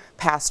trigger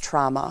past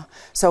trauma.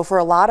 So for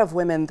a lot of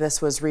women,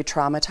 this was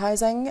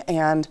re-traumatizing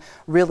and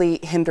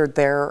really hindered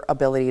their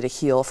ability to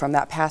heal from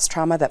that past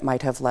trauma that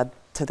might have led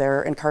to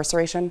their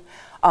incarceration.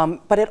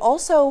 But it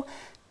also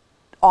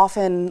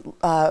often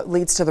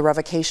leads to the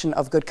revocation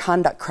of good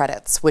conduct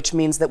credits, which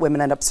means that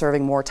women end up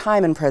serving more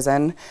time in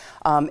prison.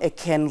 It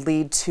can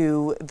lead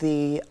to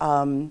the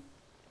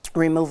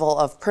removal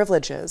of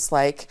privileges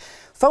like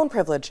phone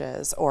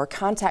privileges or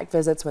contact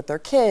visits with their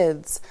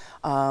kids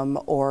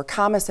or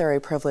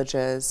commissary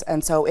privileges.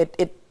 And so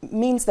it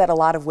means that a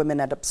lot of women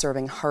end up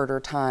serving harder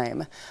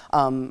time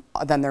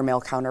than their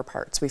male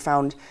counterparts. We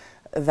found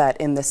that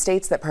in the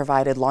states that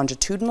provided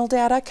longitudinal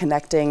data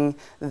connecting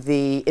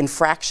the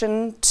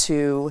infraction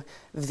to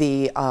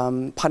the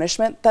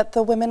punishment that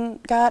the women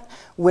got,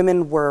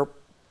 women were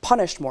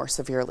punished more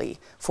severely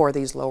for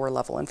these lower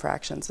level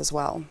infractions as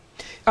well.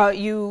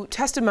 You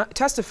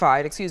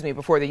testified,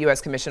 before the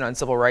U.S. Commission on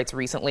Civil Rights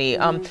recently.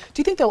 Do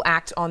you think they'll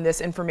act on this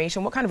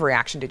information? What kind of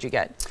reaction did you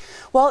get?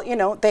 Well, you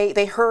know,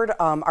 they heard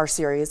our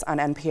series on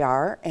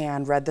NPR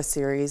and read the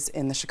series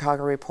in the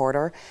Chicago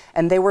Reporter,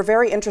 and they were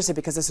very interested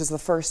because this was the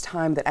first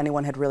time that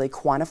anyone had really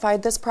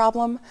quantified this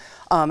problem.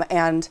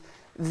 And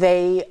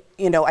they,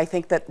 you know, I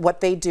think that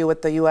what they do,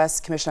 what the U.S.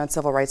 Commission on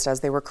Civil Rights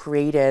does, they were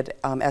created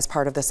as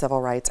part of the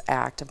Civil Rights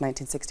Act of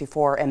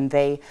 1964, and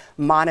they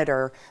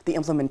monitor the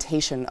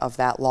implementation of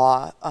that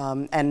law.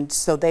 And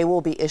so they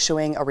will be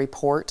issuing a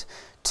report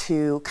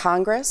to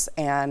Congress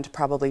and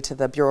probably to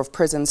the Bureau of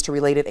Prisons, to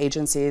related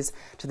agencies,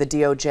 to the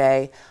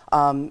DOJ,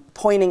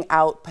 pointing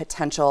out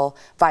potential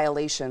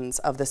violations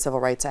of the Civil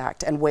Rights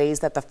Act and ways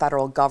that the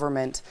federal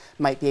government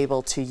might be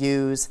able to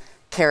use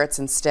carrots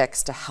and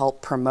sticks to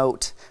help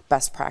promote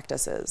best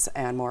practices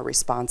and more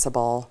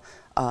responsible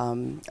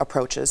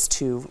approaches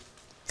to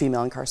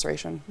female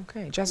incarceration.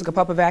 Okay, Jessica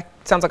Popovac,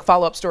 sounds like a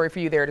follow-up story for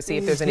you there to see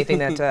if there's anything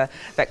that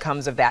that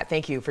comes of that.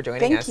 Thank you for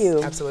joining us. Thank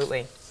you.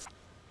 Absolutely.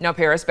 Now,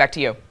 Paris, back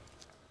to you.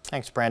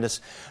 Thanks,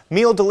 Brandis.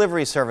 Meal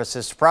delivery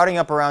services sprouting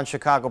up around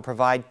Chicago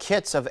provide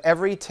kits of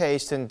every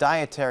taste and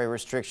dietary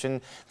restriction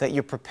that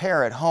you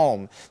prepare at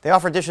home. They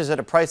offer dishes at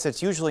a price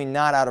that's usually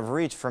not out of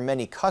reach for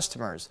many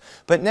customers.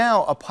 But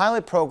now a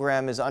pilot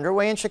program is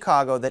underway in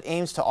Chicago that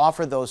aims to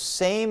offer those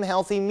same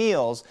healthy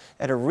meals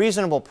at a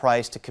reasonable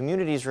price to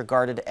communities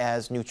regarded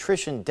as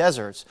nutrition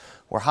deserts,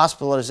 where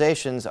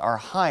hospitalizations are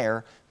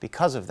higher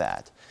because of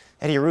that.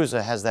 Eddie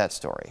Aruza has that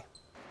story.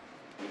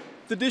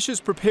 The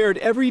dishes prepared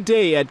every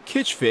day at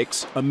Kitch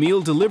Fix, a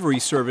meal delivery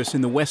service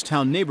in the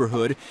Westtown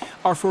neighborhood,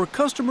 are for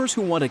customers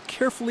who want a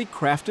carefully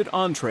crafted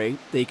entree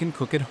they can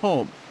cook at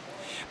home.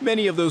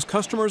 Many of those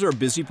customers are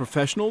busy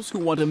professionals who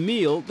want a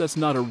meal that's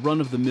not a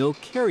run-of-the-mill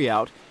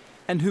carryout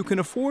and who can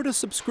afford a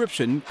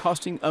subscription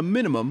costing a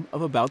minimum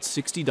of about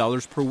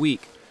 $60 per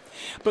week.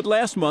 But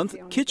last month,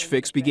 Kitch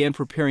Fix began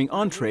preparing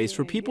entrees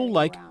for people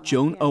like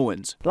Joan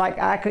Owens. Like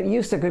I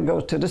used to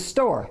go to the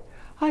store.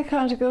 I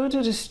can't go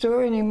to the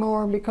store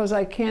anymore because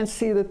I can't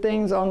see the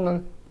things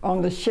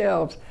on the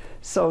shelves.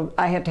 So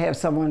I have to have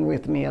someone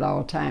with me at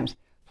all times.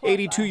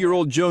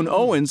 82-year-old Joan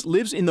Owens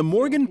lives in the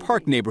Morgan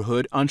Park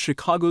neighborhood on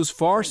Chicago's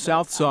far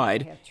south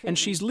side, and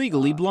she's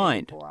legally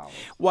blind.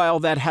 While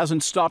that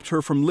hasn't stopped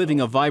her from living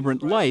a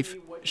vibrant life,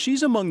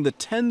 she's among the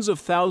tens of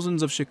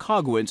thousands of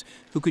Chicagoans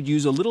who could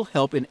use a little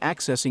help in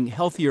accessing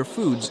healthier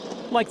foods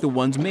like the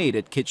ones made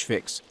at Kitch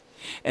Fix.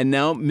 And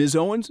now Ms.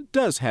 Owens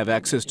does have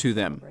access to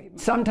them.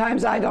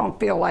 Sometimes I don't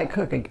feel like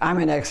cooking. I'm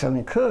an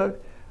excellent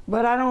cook,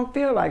 but I don't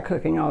feel like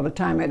cooking all the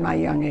time at my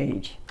young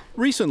age.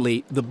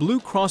 Recently, the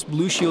Blue Cross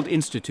Blue Shield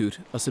Institute,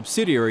 a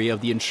subsidiary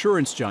of the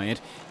insurance giant,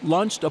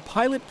 launched a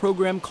pilot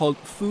program called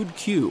Food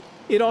Q.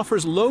 It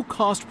offers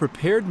low-cost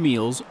prepared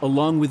meals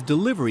along with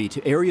delivery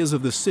to areas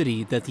of the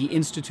city that the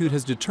institute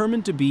has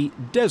determined to be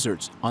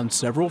deserts on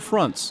several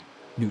fronts: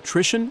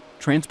 nutrition,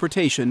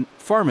 transportation,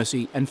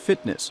 pharmacy, and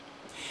fitness.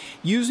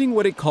 Using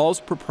what it calls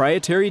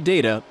proprietary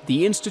data,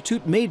 the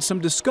institute made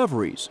some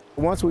discoveries.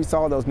 Once we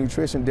saw those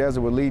nutrition deserts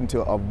were leading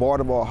to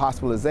avoidable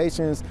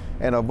hospitalizations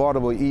and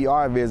avoidable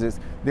ER visits,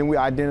 then we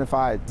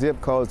identified zip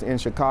codes in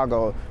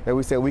Chicago that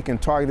we said we can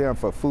target them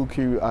for food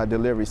queue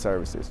delivery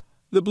services.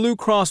 The Blue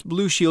Cross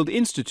Blue Shield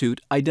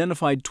Institute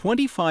identified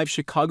 25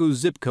 Chicago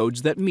zip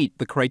codes that meet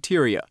the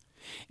criteria.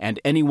 And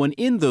anyone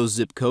in those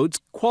zip codes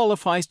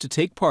qualifies to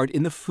take part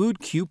in the Food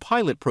Q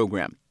pilot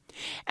program.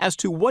 As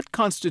to what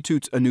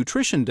constitutes a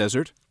nutrition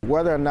desert,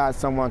 whether or not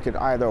someone could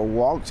either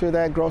walk to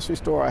that grocery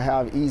store or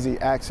have easy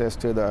access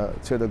to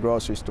the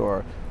grocery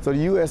store. So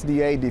the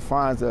USDA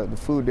defines the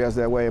food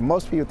desert that way, and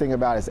most people think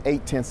about it as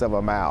 0.8 of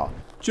a mile.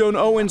 Joan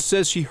Owens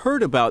says she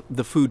heard about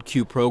the Food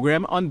Q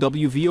program on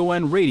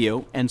WVON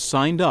radio and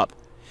signed up.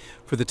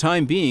 For the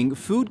time being,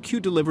 Food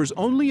Q delivers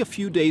only a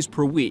few days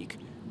per week.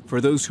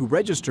 For those who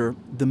register,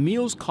 the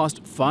meals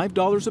cost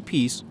 $5 a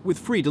piece with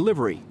free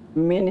delivery.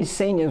 Many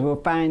seniors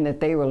will find that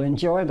they will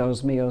enjoy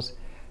those meals.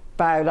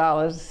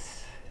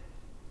 $5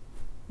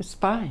 is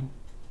fine.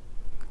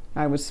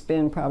 I would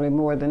spend probably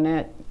more than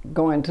that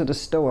going to the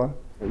store.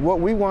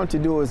 What we want to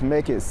do is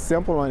make it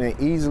simple and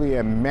easily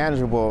and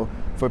manageable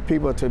for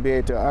people to be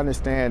able to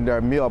understand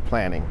their meal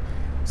planning.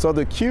 So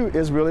the Q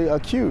is really a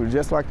Q,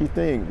 just like you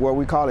think, what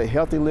we call it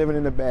healthy living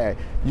in the bag.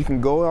 You can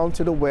go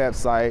onto the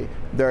website,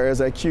 there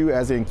is a Q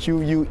as in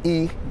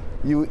QUE,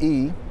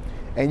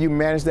 and you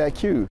manage that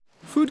Q.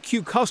 Food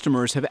Q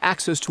customers have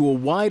access to a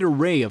wide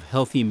array of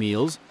healthy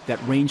meals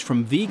that range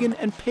from vegan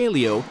and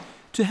paleo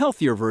to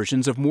healthier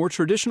versions of more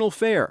traditional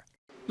fare.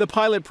 The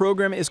pilot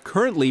program is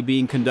currently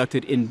being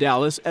conducted in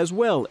Dallas as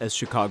well as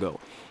Chicago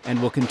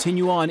and will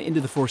continue on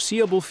into the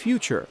foreseeable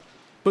future.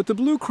 But the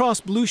Blue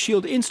Cross Blue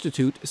Shield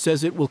Institute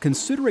says it will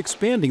consider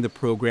expanding the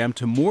program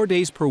to more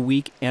days per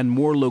week and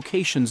more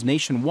locations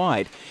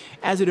nationwide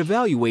as it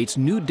evaluates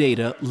new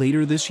data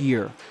later this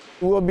year.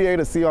 We'll be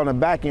able to see on the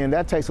back end,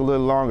 that takes a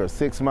little longer,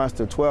 6 months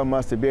to 12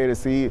 months to be able to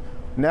see.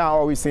 Now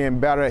are we seeing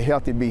better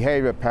healthy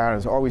behavior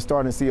patterns? Are we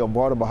starting to see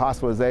avoidable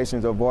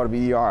hospitalizations,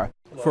 avoidable ER?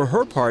 For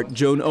her part,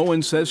 Joan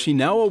Owens says she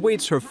now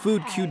awaits her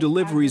Food Q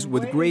deliveries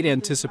with great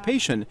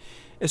anticipation,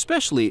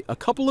 especially a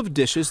couple of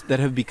dishes that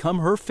have become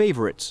her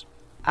favorites.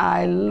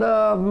 I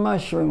love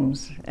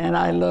mushrooms, and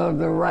I love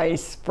the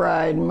rice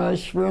fried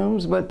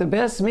mushrooms, but the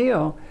best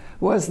meal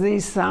was the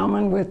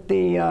salmon with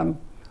the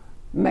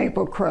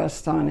maple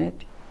crust on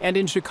it. And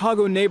in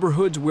Chicago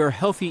neighborhoods where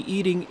healthy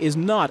eating is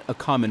not a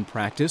common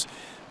practice,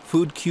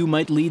 Food Q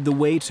might lead the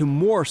way to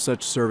more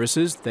such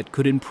services that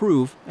could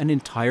improve an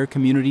entire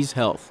community's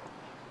health.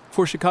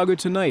 For Chicago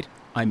Tonight,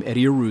 I'm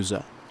Eddie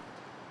Aruza.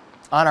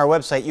 On our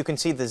website, you can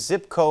see the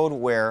zip code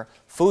where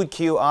Food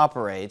Q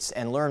operates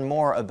and learn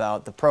more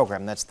about the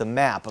program. That's the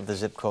map of the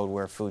zip code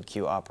where Food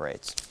Q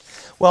operates.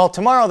 Well,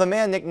 tomorrow, the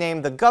man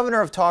nicknamed the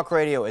governor of talk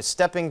radio is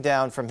stepping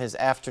down from his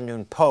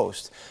afternoon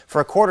post.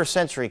 For a quarter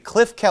century,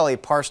 Cliff Kelly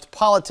parsed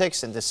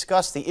politics and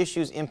discussed the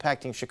issues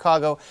impacting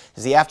Chicago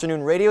as the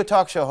afternoon radio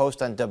talk show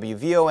host on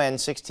WVON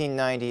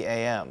 1690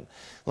 AM.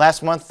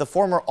 Last month, the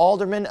former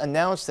alderman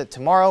announced that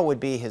tomorrow would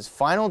be his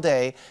final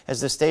day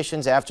as the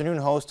station's afternoon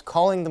host,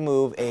 calling the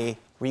move a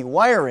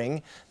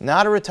rewiring,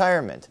 not a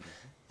retirement.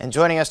 And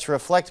joining us to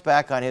reflect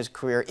back on his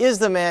career is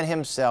the man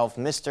himself,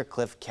 Mr.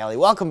 Cliff Kelly.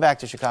 Welcome back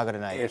to Chicago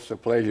Tonight. It's a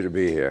pleasure to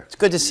be here. It's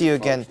good to see you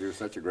again. You do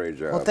such a great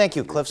job. Well, thank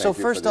you, Cliff. Thank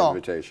so first of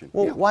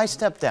all, why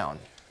step down?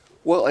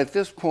 Well, at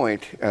this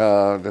point,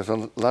 there's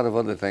a lot of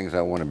other things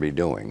I want to be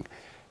doing.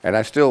 And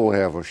I still will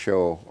have a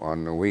show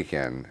on the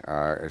weekend.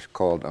 It's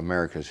called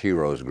America's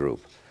Heroes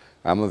Group.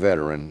 I'm a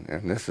veteran,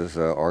 and this is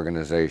an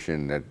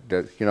organization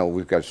that, you know,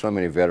 we've got so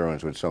many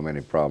veterans with so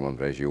many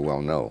problems, as you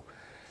well know.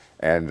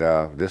 And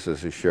this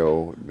is a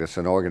show, it's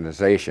an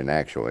organization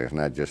actually, it's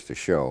not just a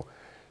show,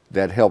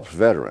 that helps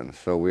veterans.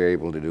 So we're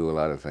able to do a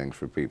lot of things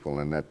for people,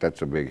 and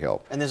that's a big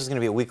help. And this is going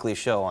to be a weekly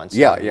show on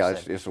Sunday. Yeah,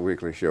 it's a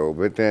weekly show.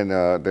 But then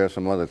there's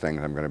some other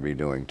things I'm going to be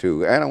doing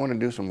too, and I want to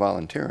do some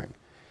volunteering,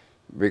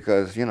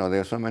 because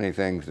there's so many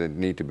things that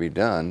need to be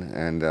done,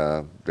 and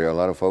there are a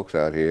lot of folks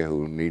out here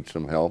who need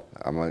some help.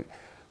 I'm a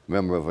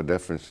member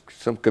of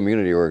some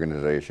community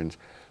organizations.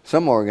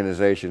 Some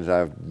organizations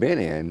I've been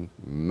in,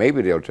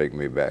 maybe they'll take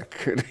me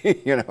back.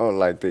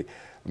 Like the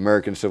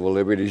American Civil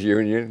Liberties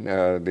Union,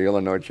 the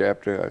Illinois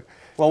chapter.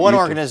 Well, one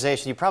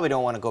organization you probably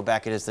don't want to go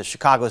back at is the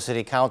Chicago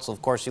City Council.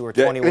 Of course, you were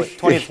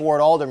 20th Ward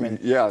Alderman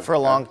for a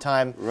long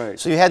time. Right.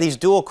 So you had these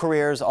dual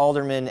careers,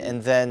 Alderman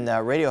and then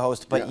radio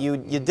host, but you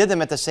did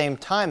them at the same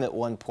time at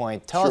one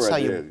point. Tell us how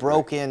you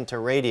broke into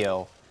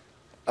radio.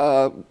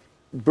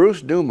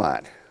 Bruce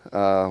Dumont.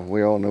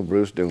 We all know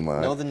Bruce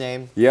Dumont. Know the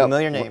name, yep.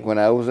 Familiar name. When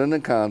I was in the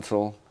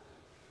council,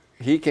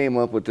 he came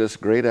up with this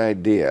great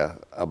idea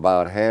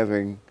about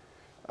having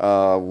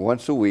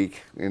once a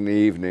week in the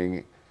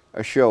evening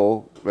a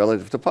show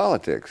relative to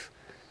politics.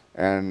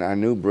 And I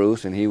knew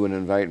Bruce, and he would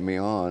invite me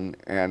on,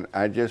 and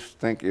I just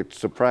think it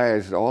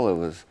surprised all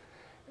of us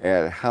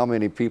at how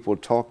many people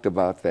talked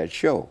about that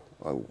show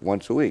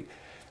once a week.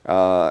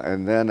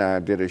 And then I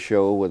did a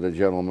show with a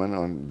gentleman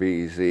on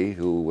BEZ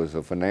who was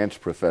a finance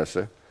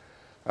professor,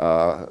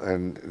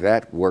 and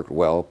that worked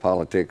well,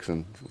 politics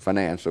and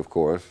finance, of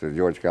course,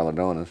 George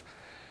Caledonis.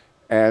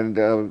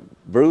 And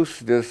Bruce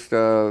just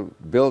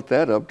built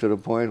that up to the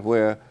point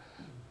where,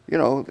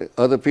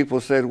 other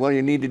people said, well,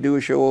 you need to do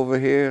a show over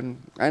here, and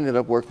I ended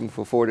up working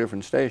for 4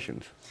 different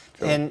stations.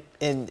 So. And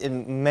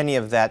in many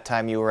of that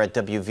time, you were at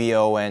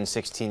WVON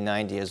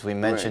 1690, as we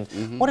mentioned.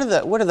 Right.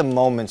 Mm-hmm. What are the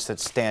moments that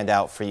stand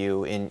out for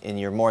you in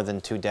your more than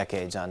 2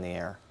 decades on the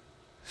air?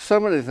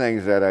 Some of the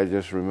things that I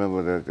just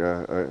remember that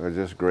are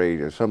just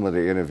great are some of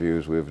the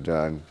interviews we've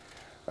done.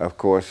 Of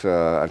course,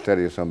 I'll tell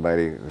you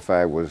somebody, if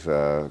I was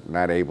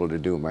not able to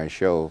do my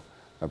show,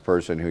 a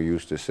person who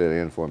used to sit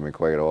in for me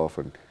quite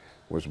often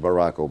was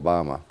Barack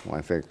Obama.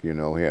 I think you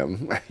know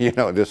him.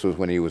 This was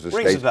when he was a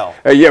Rings a bell.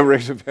 Yeah,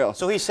 rings a bell.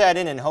 So he sat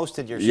in and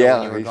hosted your show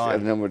when you were gone? Yeah, a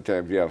number of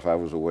times, if I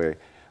was away.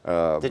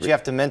 Did you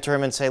have to mentor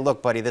him and say,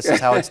 look, buddy, this is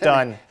how it's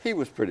done? He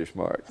was pretty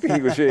smart.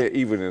 He was here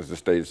even as the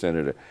state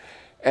senator.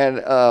 And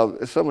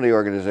some of the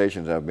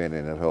organizations I've been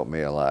in have helped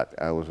me a lot.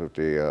 I was with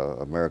the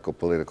American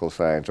Political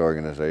Science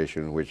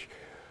Organization, which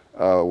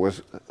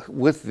was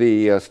with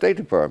the State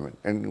Department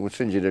and would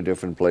send you to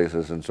different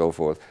places and so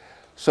forth.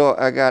 So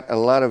I got a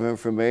lot of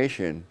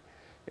information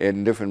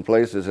in different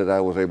places that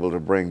I was able to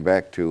bring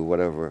back to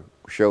whatever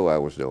show I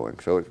was doing.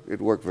 So it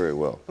worked very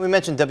well. We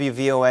mentioned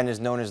WVON is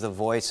known as the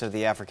voice of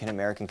the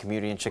African-American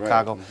community in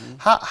Chicago. Right.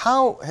 Mm-hmm.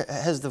 How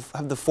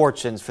have the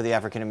fortunes for the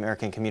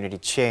African-American community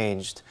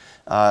changed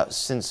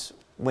since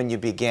when you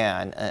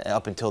began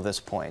up until this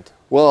point?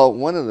 Well,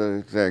 one of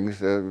the things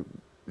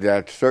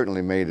that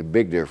certainly made a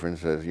big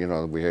difference, as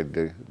we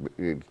had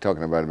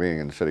talking about being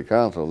in the city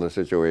council, the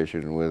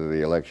situation with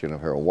the election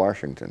of Harold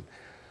Washington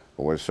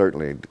was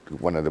certainly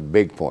one of the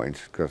big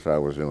points, because I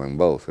was doing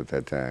both at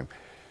that time.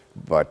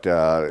 But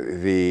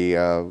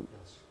there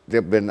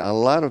have been a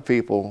lot of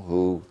people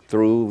who,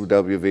 through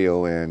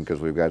WVON, because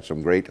we've got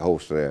some great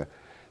hosts there,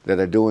 that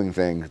are doing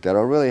things that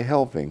are really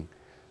helping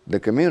the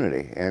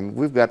community. And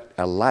we've got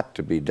a lot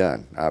to be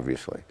done,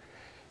 obviously.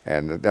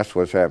 And that's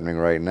what's happening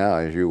right now.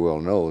 As you well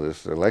know,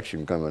 this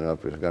election coming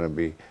up is going to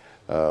be,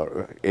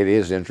 it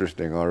is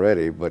interesting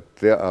already, but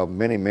there are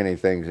many, many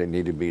things that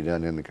need to be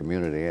done in the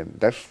community. And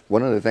that's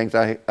one of the things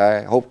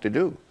I hope to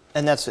do.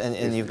 And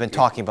and you've been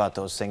talking about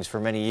those things for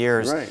many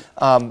years. Right.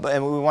 And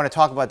we want to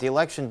talk about the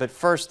election, but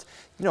first,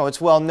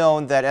 it's well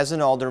known that as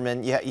an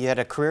alderman, you had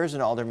a career as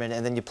an alderman,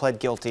 and then you pled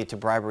guilty to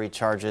bribery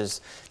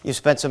charges. You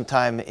spent some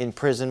time in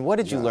prison. What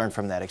did you learn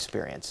from that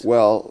experience?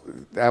 Well,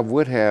 I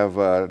would have,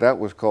 that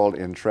was called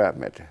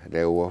entrapment.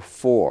 There were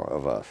 4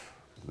 of us,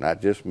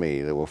 not just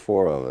me, there were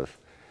 4 of us.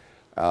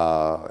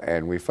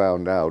 And we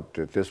found out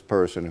that this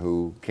person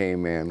who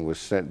came in was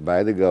sent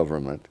by the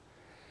government,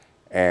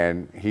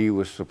 and he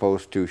was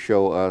supposed to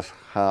show us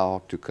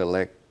how to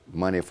collect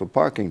money for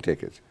parking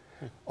tickets.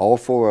 All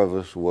 4 of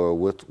us were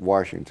with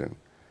Washington,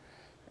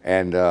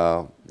 and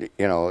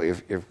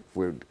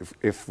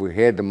if we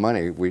had the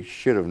money, we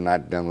should have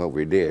not done what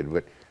we did.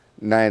 But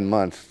 9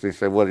 months, they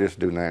said, well, just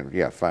do 9.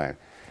 Yeah, fine.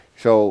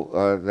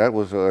 So that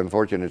was an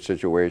unfortunate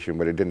situation,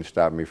 but it didn't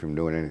stop me from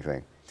doing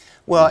anything.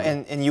 Well,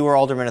 and you were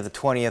alderman of the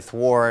 20th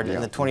Ward,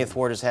 and the 20th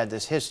Ward has had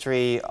this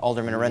history.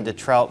 Alderman Arenda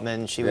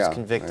Troutman, she was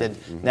convicted.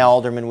 Now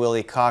Alderman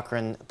Willie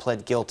Cochran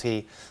pled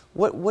guilty.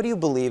 What do you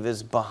believe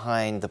is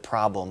behind the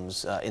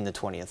problems in the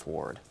 20th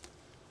Ward?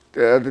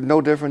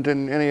 No different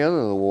than any other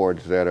of the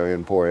wards that are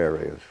in poor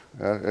areas.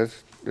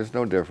 There's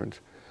no difference.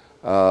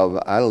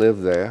 I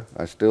live there.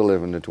 I still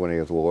live in the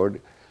 20th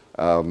Ward.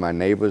 My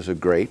neighbors are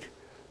great.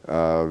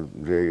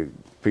 The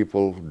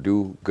people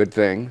do good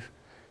things.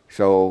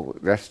 So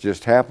that's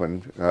just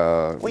happened.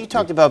 Well, you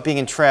talked about being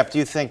entrapped. Do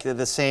you think that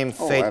the same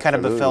fate kind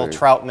of befell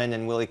Troutman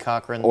and Willie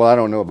Cochran? Well, I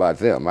don't know about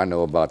them. I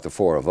know about the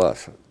 4 of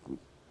us.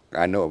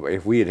 I know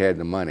if we had had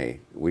the money,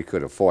 we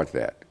could have fought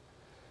that.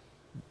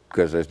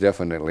 because there's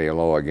definitely a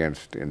law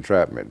against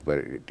entrapment,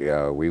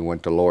 but we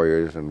went to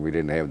lawyers and we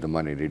didn't have the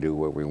money to do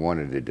what we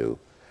wanted to do.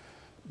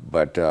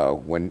 But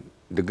when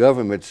the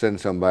government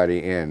sends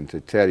somebody in to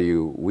tell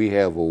you we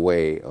have a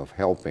way of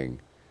helping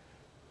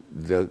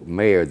the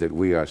mayor that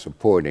we are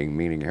supporting,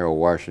 meaning Harold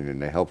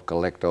Washington, to help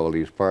collect all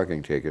these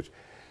parking tickets,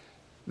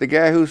 the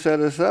guy who set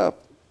us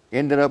up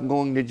ended up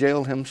going to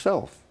jail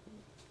himself.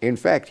 In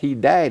fact, he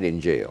died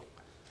in jail.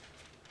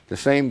 The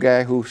same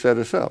guy who set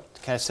us up.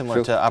 Kind of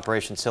similar to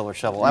Operation Silver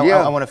Shovel.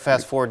 Yeah, I want to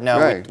fast forward now.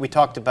 Right. We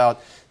talked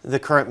about the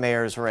current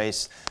mayor's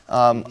race.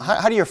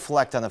 How do you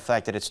reflect on the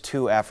fact that it's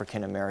 2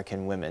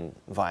 African-American women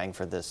vying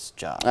for this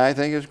job? I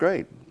think it's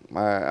great.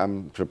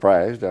 I'm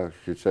surprised, I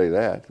should say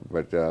that.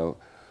 But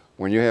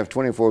when you have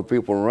 24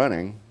 people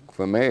running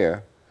for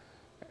mayor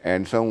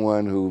and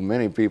someone who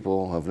many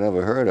people have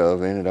never heard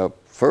of ended up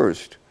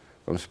first,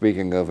 I'm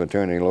speaking of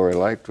Attorney Lori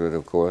Lightfoot,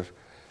 of course,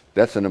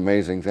 that's an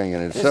amazing thing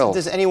in itself.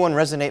 Does anyone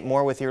resonate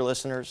more with your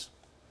listeners?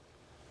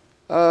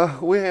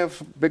 We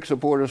have big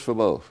supporters for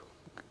both.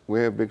 We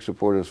have big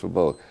supporters for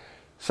both.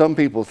 Some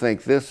people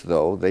think this,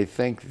 though. They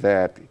think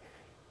that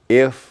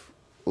if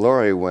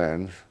Lori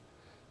wins,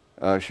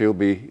 she'll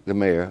be the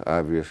mayor,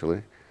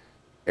 obviously.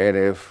 And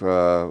if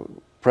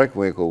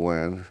Preckwinkle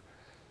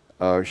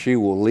wins, she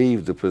will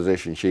leave the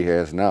position she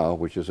has now,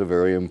 which is a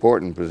very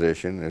important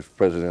position as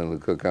president of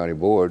the Cook County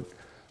Board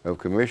of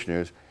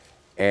Commissioners,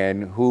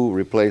 and who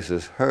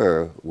replaces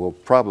her will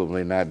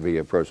probably not be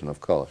a person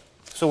of color.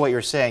 So what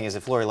you're saying is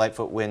if Lori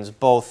Lightfoot wins,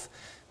 both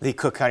the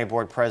Cook County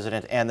Board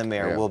president and the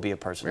mayor will be a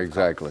person of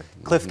color. Exactly.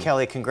 Cliff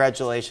Kelly,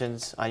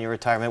 congratulations on your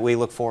retirement. We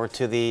look forward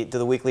to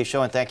the weekly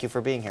show, and thank you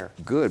for being here.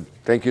 Good.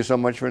 Thank you so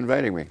much for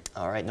inviting me.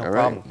 All right, no All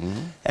problem.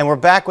 right. And we're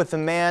back with the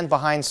man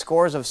behind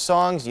scores of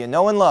songs you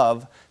know and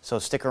love, so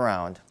stick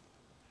around.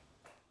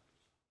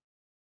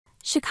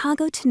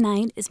 Chicago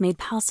Tonight is made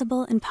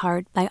possible in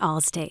part by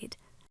Allstate.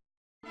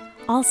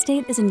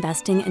 Allstate is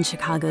investing in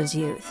Chicago's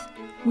youth.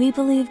 We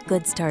believe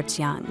good starts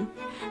young.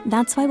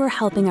 That's why we're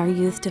helping our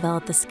youth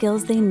develop the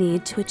skills they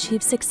need to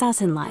achieve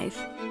success in life.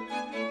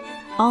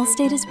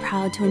 Allstate is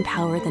proud to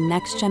empower the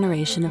next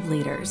generation of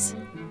leaders.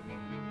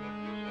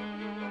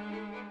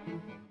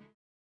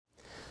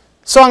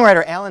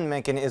 Songwriter Alan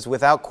Menken is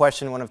without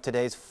question one of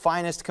today's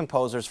finest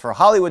composers for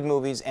Hollywood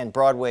movies and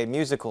Broadway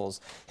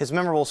musicals. His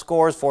memorable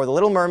scores for The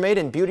Little Mermaid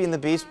and Beauty and the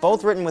Beast,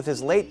 both written with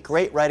his late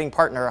great writing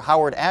partner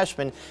Howard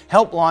Ashman,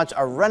 helped launch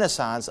a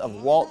renaissance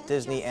of Walt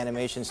Disney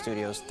Animation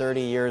Studios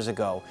 30 years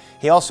ago.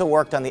 He also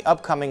worked on the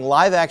upcoming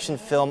live-action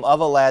film of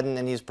Aladdin,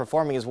 and he's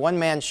performing his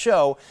one-man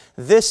show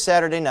this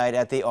Saturday night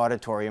at the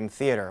Auditorium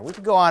Theater. We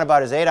could go on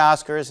about his 8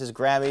 Oscars, his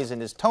Grammys,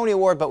 and his Tony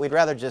Award, but we'd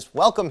rather just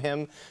welcome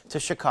him to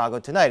Chicago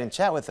Tonight and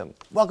chat with him.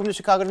 Welcome to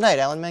Chicago Tonight,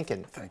 Alan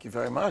Menken. Thank you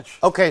very much.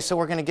 Okay, so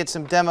we're going to get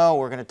some demo.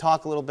 We're going to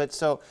talk a little bit.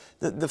 So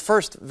the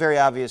first very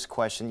obvious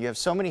question, you have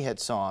so many hit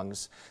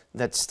songs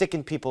that stick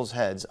in people's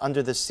heads.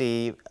 Under the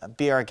Sea,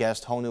 Be Our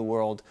Guest, Whole New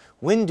World.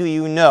 When do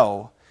you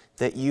know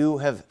that you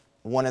have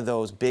one of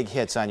those big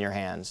hits on your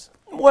hands?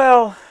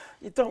 Well,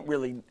 you don't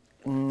really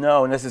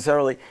know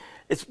necessarily.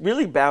 It's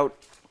really about,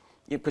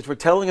 because we're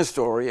telling a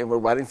story and we're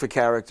writing for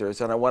characters,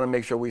 and I want to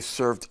make sure we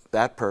served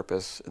that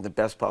purpose in the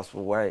best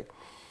possible way.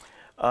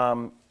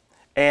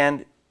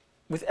 And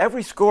with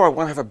every score, I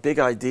want to have a big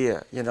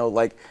idea, you know,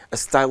 like a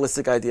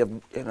stylistic idea,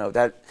 you know,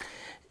 that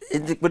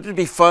wouldn't it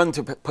be fun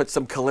to put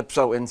some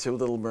calypso into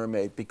Little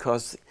Mermaid,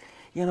 because,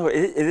 you know,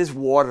 it is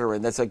water,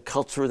 and that's a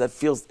culture that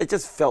feels, it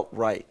just felt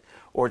right.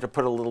 Or to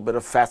put a little bit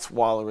of Fats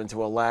Waller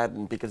into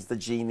Aladdin, because the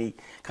genie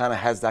kind of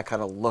has that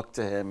kind of look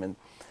to him, and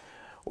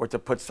or to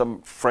put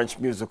some French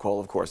musical,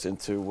 of course,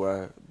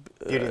 into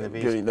Beauty and the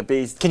Beast. Beauty and the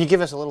Beast. Can you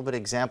give us a little bit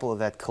example of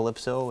that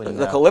calypso?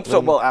 The calypso,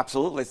 well,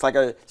 absolutely. It's like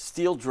a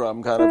steel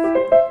drum kind of.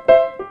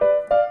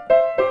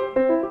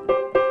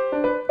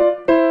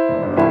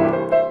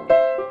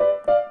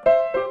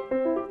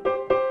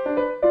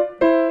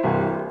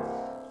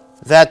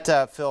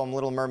 That film,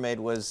 Little Mermaid,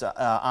 was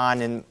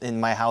on in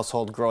my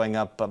household growing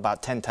up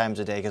about 10 times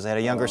a day, because I had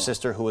a younger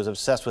sister who was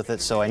obsessed with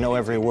it, so I know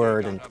every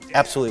word and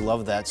absolutely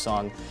love that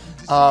song.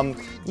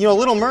 You know,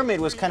 Little Mermaid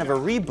was kind of a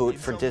reboot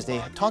for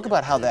Disney. Talk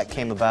about how that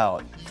came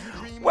about.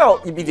 Well,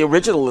 you mean the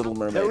original Little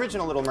Mermaid? The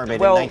original Little Mermaid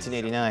well, in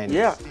 1989.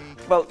 Yeah.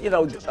 Well, you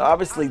know,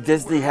 obviously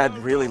Disney had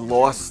really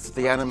lost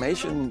the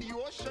animation,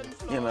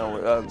 you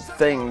know,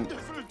 thing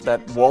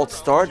that Walt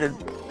started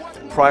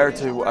prior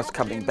to us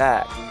coming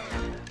back.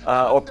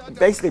 Or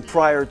basically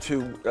prior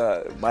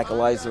to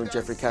Michael Eisner and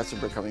Jeffrey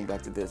Katzenberg coming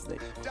back to Disney,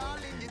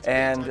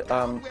 and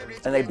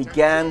they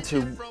began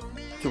to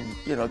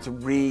you know,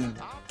 to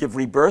give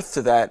rebirth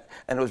to that,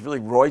 and it was really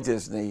Roy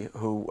Disney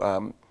who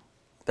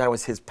that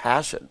was his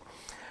passion,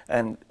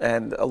 and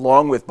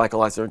along with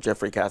Michael Eisner and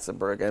Jeffrey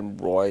Katzenberg and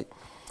Roy,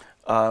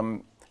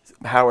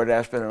 Howard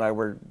Ashman and I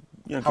were,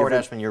 you know, Howard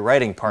Ashman, your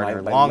writing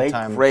partner, my long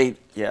time great,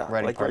 yeah,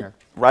 writing partner.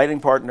 Writing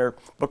partner,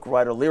 book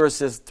writer,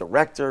 lyricist,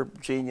 director,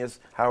 genius,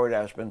 Howard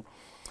Ashman.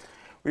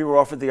 We were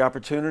offered the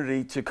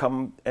opportunity to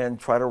come and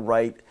try to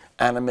write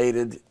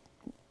animated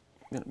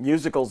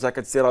musicals that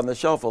could sit on the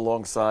shelf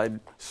alongside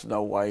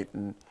Snow White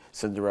and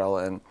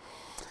Cinderella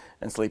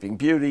and Sleeping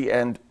Beauty,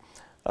 and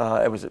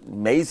it was an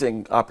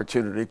amazing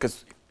opportunity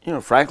because, you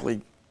know,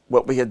 frankly,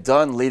 what we had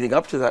done leading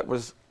up to that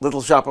was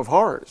Little Shop of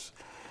Horrors.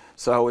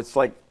 So it's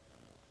like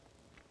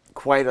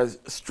quite a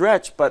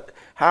stretch, but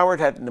Howard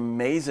had an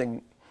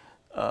amazing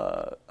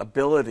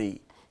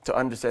ability to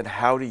understand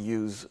how to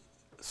use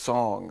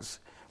songs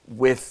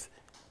with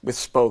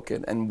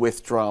spoken and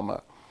with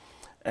drama.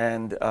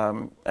 And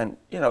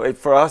you know,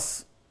 for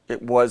us,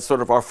 it was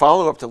sort of our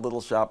follow-up to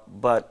Little Shop,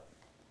 but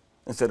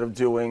instead of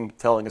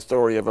telling a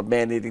story of a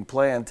man-eating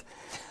plant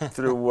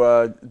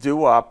through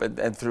doo-wop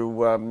and through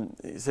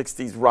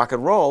 60s rock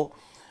and roll,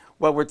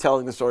 well, we're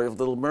telling the story of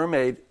Little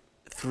Mermaid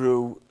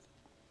through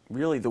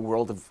really the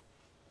world of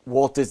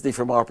Walt Disney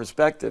from our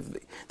perspective,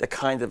 the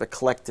kind of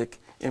eclectic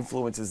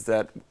influences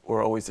that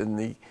were always in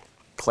the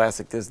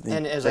classic Disney.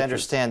 And as I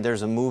understand,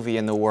 there's a movie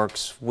in the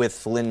works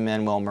with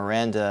Lin-Manuel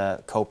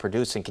Miranda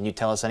co-producing. Can you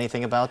tell us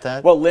anything about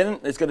that? Well, Lin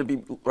is going to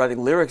be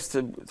writing lyrics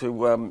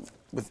to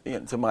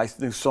my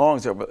new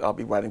songs that I'll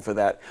be writing for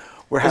that.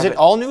 Is it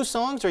all new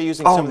songs, or are you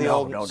using some of the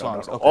old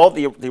songs? No. Okay. All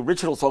the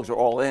original songs are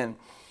all in.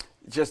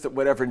 Just that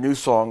whatever new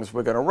songs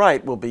we're going to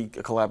write will be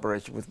a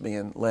collaboration with me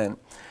and Lin.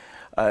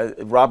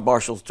 Rob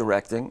Marshall's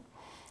directing,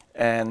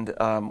 and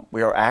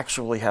we are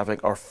actually having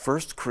our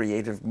first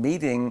creative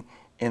meeting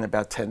in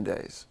about 10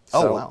 days.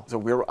 Oh, wow. So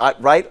we're,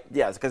 right?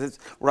 Yes, because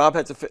Rob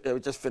had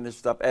just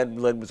finished up,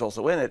 and Lin was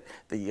also in it,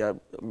 the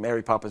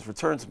Mary Poppins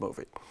Returns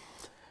movie.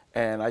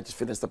 And I just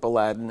finished up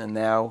Aladdin, and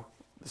now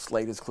the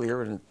slate is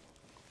clear, and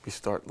we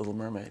start Little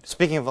Mermaid.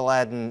 Speaking of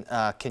Aladdin,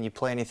 can you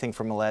play anything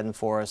from Aladdin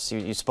for us?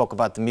 You spoke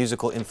about the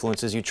musical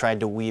influences you tried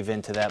to weave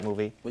into that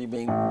movie. What do you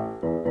mean?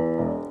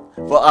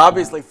 Well,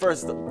 obviously,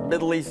 first, the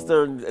Middle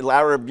Eastern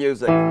Arab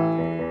music.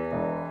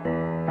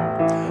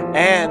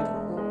 And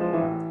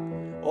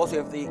also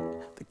you have the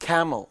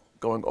camel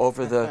going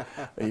over the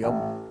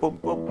boom,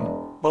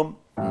 boom, boom.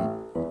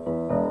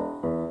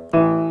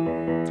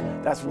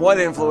 That's one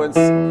influence.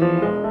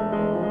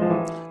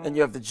 And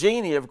you have the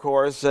genie, of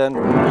course, and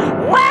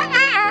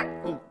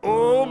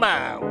oh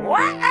my,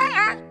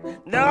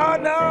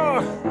 no.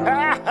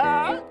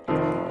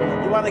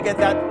 You want to get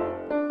that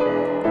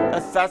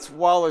Fats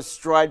Waller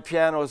stride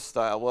piano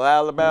style. Well,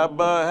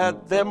 Alabama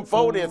had them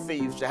 40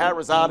 thieves.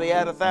 Scheherazade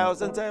had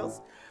 1,000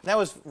 tales. That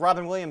was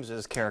Robin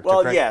Williams' character,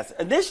 Well, correct? yes.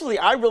 Initially,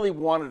 I really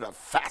wanted a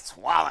Fats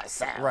Waller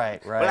sound.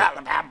 Right. Well,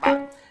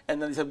 Alabama.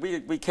 And then he said,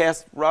 we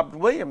cast Robin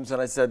Williams.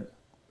 And I said,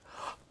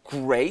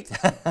 great,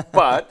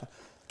 but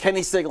can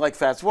he sing like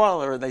Fats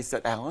Waller? And they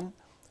said, Alan,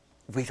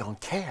 we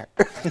don't care.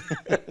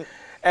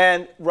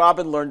 And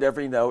Robin learned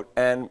every note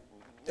and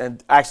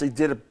actually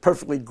did a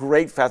perfectly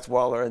great Fats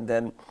Waller. And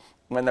then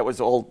when that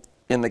was all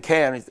in the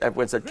can,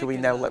 everyone said, can we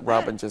now let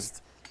Robin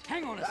just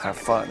have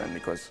fun? And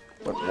of course,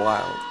 went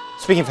wild.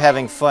 Speaking of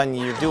having fun,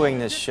 you're doing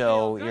this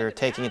show. You're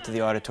taking it to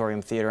the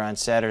Auditorium Theater on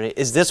Saturday.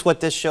 Is this what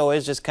this show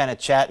is, just kind of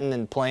chatting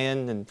and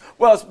playing? And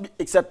well,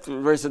 except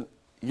there isn't,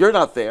 you're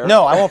not there.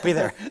 No, I won't be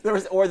there. There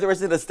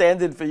isn't a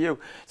stand-in for you.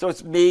 So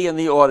it's me and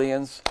the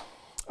audience.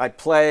 I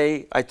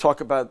play. I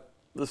talk about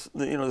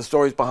the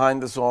stories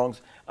behind the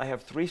songs. I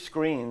have 3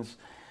 screens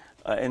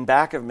in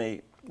back of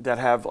me that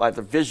have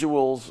either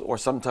visuals or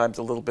sometimes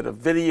a little bit of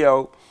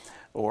video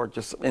or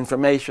just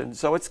information.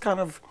 So it's kind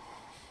of,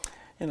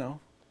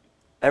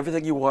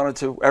 everything you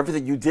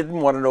didn't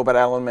want to know about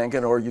Alan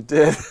Menken, or you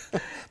did.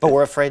 But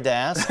we're afraid to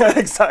ask?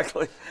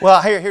 Exactly.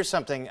 Well, here's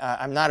something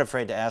I'm not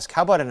afraid to ask.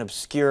 How about an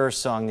obscure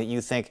song that you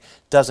think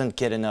doesn't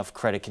get enough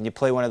credit? Can you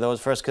play one of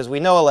those for us? Because we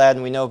know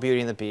Aladdin, we know Beauty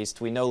and the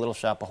Beast, we know Little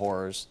Shop of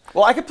Horrors.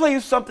 Well, I could play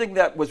you something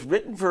that was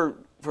written for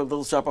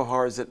Little Shop of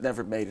Horrors that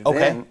never made it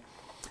in.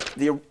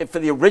 For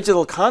the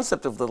original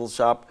concept of Little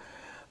Shop,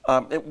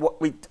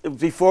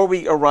 before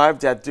we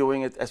arrived at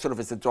doing it as sort of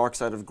as the dark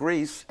side of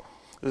Greece,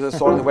 there's a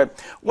song that went,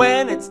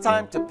 when it's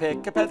time to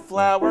pick a pet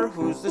flower,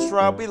 who's the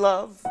shrub we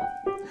love?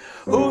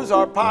 Who's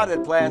our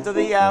potted plant of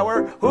the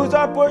hour? Who's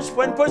our bush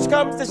when push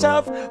comes to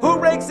shove? Who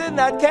rakes in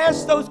that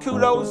cash, those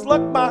kudos?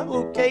 Look, ma,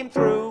 who came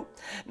through?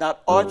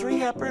 Not Audrey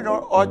Hepburn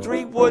or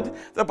Audrey Wood,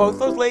 though both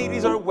those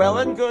ladies are well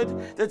and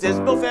good. The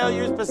dismal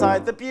failures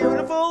beside the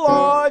beautiful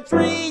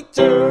Audrey,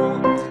 too.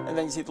 And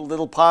then you see the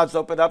little pods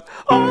open up.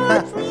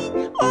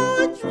 Audrey,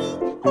 Audrey,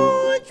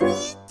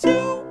 Audrey,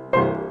 too.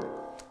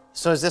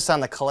 So is this on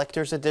the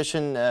collector's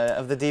edition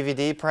of the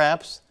DVD,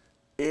 perhaps?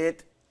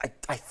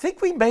 I think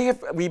we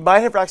might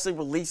have actually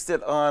released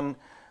it on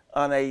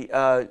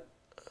a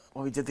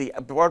when we did the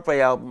Broadway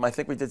album. I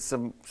think we did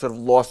some sort of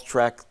lost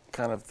track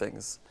kind of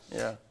things.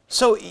 Yeah.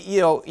 So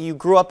you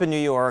grew up in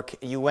New York.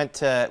 You went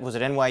to, was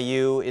it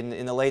NYU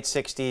in the late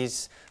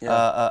 '60s?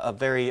 Yeah. A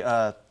very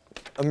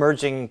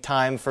emerging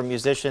time for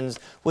musicians.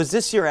 Was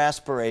this your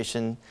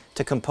aspiration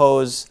to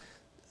compose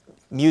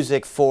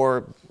music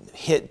for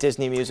hit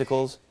Disney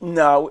musicals?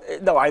 No.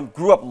 I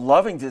grew up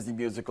loving Disney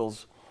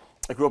musicals.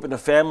 I grew up in a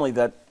family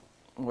that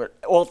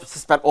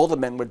just about all the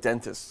men were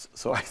dentists,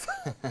 so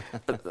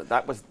but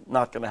that was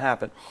not going to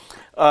happen.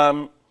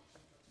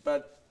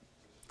 But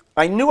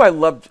I knew I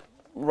loved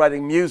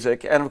writing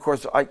music, and of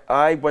course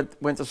I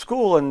went to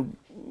school and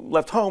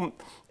left home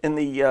in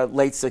the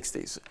late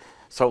 60s.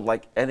 So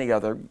like any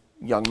other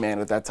young man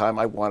at that time,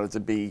 I wanted to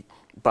be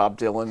Bob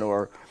Dylan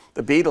or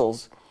the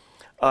Beatles.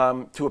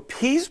 To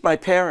appease my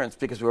parents,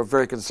 because we were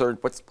very concerned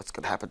what's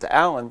going to happen to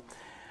Alan,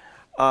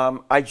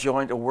 I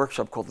joined a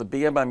workshop called the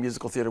BMI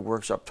Musical Theater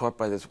Workshop, taught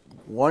by this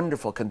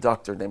wonderful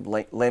conductor named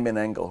Lehman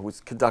Engel,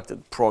 who's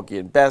conducted Porgy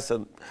and Bess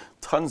and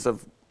tons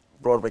of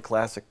Broadway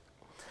classic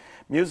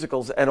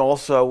musicals, and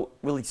also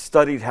really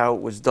studied how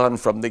it was done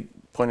from the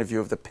point of view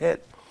of the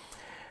pit.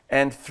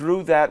 And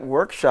through that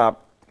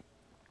workshop,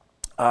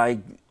 I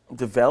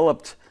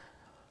developed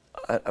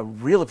a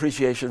real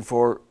appreciation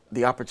for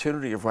the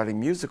opportunity of writing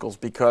musicals,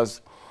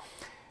 because,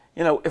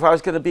 you know, if I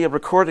was going to be a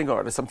recording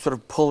artist, I'm sort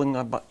of pulling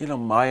on, you know,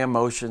 my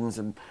emotions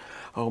and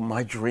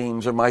my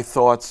dreams or my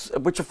thoughts,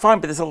 which are fine,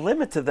 but there's a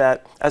limit to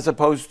that, as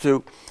opposed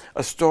to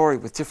a story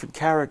with different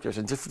characters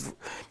and different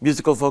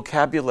musical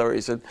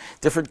vocabularies and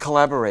different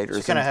collaborators.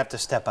 You're going to have to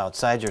step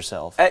outside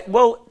yourself.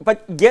 Well,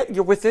 but yet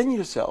you're within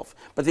yourself.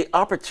 But the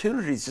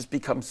opportunities just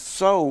become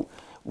so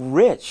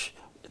rich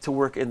to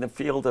work in the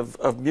field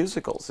of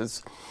musicals.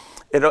 It's,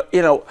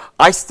 you know,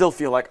 I still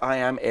feel like I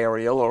am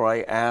Ariel, or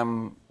I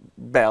am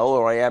Belle,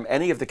 or I am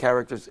any of the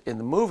characters in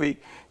the movie.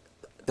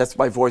 That's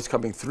my voice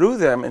coming through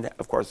them, and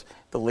of course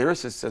the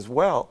lyricists as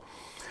well.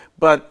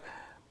 But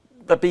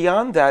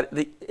beyond that,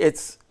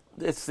 it's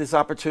this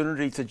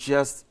opportunity to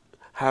just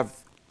have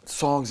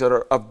songs that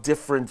are of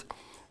different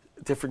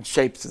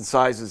shapes and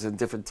sizes and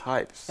different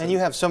types. And you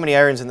have so many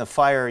irons in the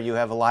fire. You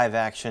have a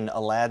live-action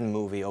Aladdin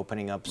movie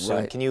opening up soon.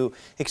 Right. Can you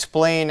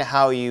explain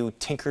how you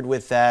tinkered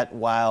with that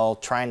while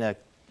trying to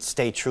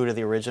stay true to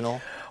the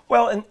original?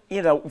 Well, and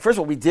you know, first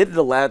of all, we did an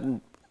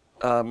Aladdin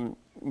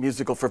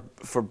musical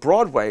for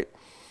Broadway,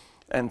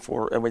 and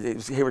it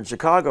was here in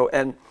Chicago.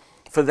 And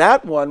for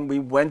that one, we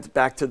went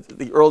back to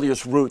the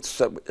earliest roots.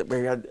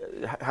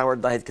 Howard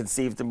and I had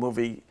conceived the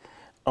movie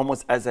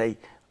almost as a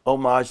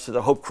homage to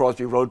the Hope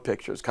Crosby Road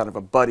pictures, kind of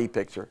a buddy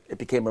picture. It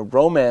became a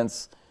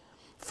romance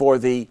for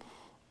the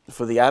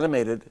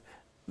animated.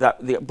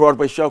 The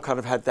Broadway show kind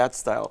of had that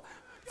style.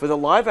 For the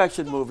live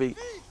action movie,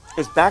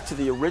 it's back to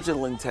the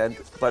original intent,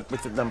 but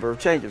with a number of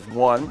changes.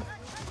 One,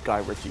 Guy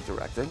Ritchie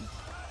directing.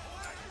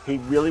 He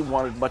really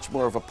wanted much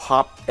more of a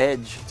pop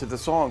edge to the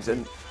songs,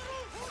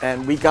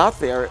 and we got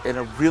there in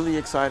a really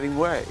exciting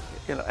way.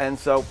 You know, and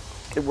so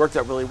it worked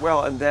out really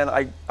well. And then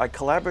I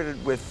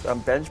collaborated with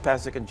Ben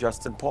Pasek and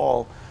Justin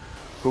Paul,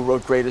 who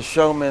wrote Greatest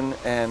Showman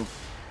and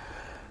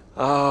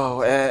La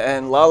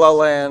La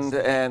Land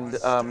and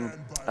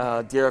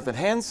Dear Evan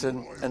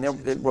Hansen, and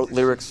they wrote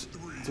lyrics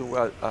to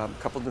a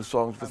couple new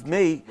songs with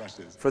me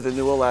for the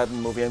new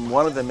Aladdin movie, and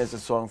one of them is a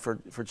song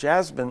for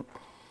Jasmine,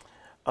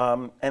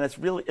 and it's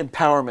really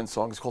empowerment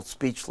song. It's called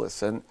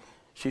Speechless, and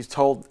she's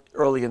told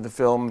early in the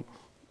film,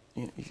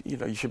 you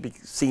know, you should be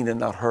seen and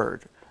not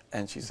heard,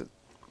 and she said,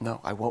 no,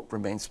 I won't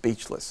remain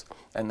speechless.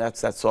 And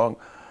that's that song,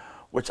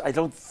 which I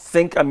don't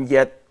think I'm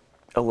yet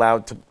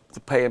allowed to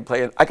play and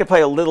play. I could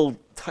play a little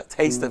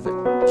taste of it.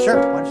 Sure,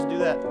 why don't you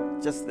do that?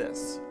 Just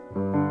this.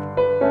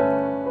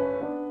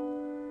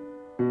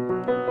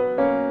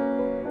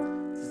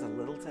 Just a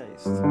little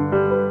taste.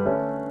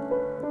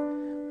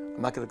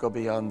 I'm not going to go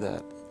beyond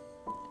that.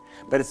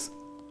 But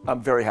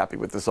I'm very happy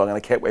with the song, and I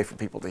can't wait for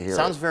people to hear it.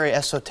 Sounds very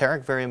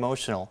esoteric, very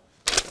emotional.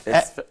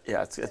 Yeah,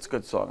 it's a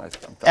good song.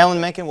 Alan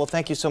Menken, well,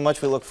 thank you so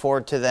much. We look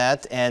forward to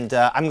that. And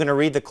I'm going to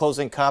read the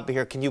closing copy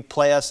here. Can you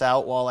play us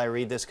out while I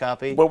read this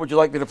copy? What would you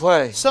like me to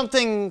play?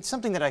 Something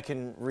that I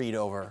can read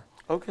over.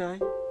 Okay.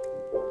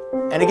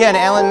 And again,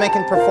 Alan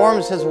Menken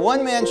performs his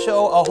one-man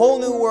show, A Whole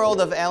New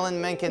World of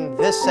Alan Menken,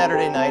 this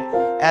Saturday night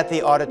at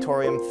the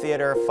Auditorium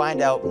Theater.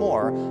 Find out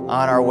more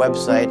on our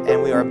website.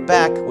 And we are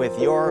back with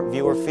your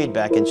viewer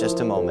feedback in just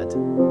a moment.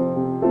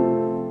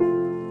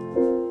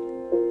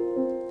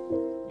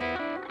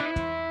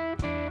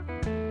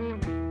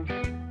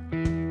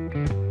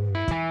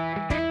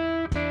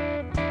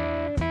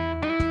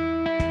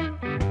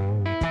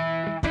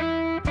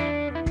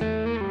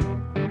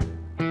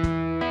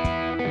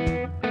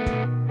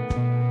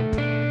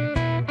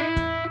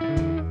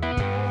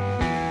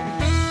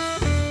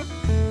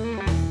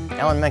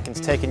 Alan Menken's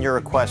taking your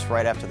request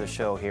right after the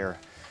show here.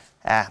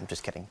 I'm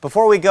just kidding.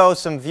 Before we go,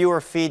 some viewer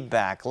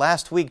feedback.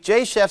 Last week,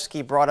 Jay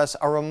Shefsky brought us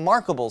a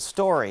remarkable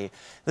story,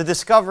 the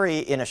discovery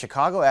in a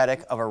Chicago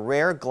attic of a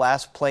rare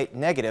glass plate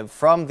negative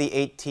from the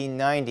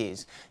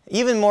 1890s.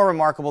 Even more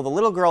remarkable, the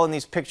little girl in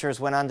these pictures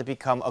went on to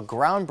become a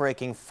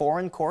groundbreaking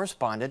foreign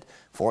correspondent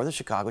for the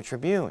Chicago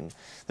Tribune.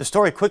 The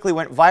story quickly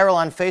went viral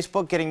on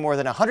Facebook, getting more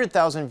than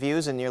 100,000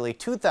 views and nearly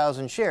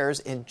 2,000 shares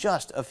in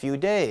just a few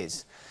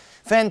days.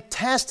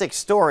 Fantastic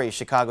story,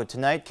 Chicago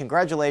Tonight.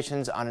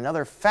 Congratulations on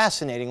another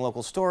fascinating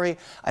local story.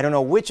 I don't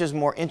know which is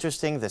more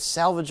interesting, the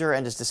salvager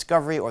and his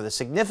discovery or the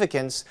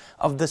significance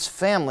of this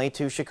family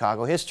to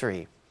Chicago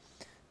history.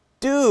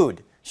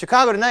 Dude,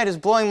 Chicago Tonight is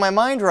blowing my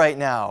mind right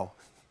now.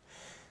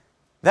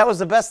 That was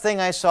the best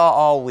thing I saw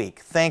all week.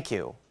 Thank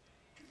you.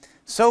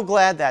 So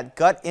glad that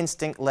gut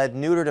instinct led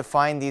Neuter to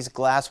find these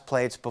glass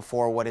plates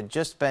before what had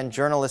just been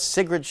journalist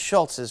Sigrid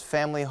Schultz's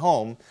family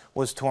home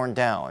was torn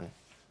down.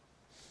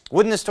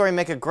 Wouldn't this story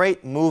make a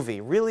great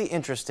movie? Really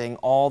interesting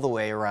all the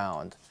way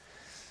around.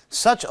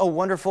 Such a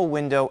wonderful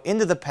window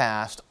into the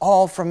past,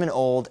 all from an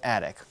old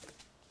attic.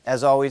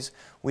 As always,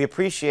 we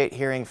appreciate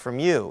hearing from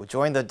you.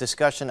 Join the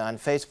discussion on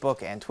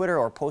Facebook and Twitter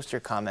or post your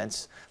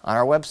comments on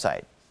our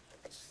website.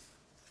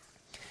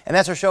 And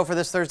that's our show for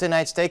this Thursday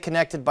night. Stay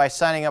connected by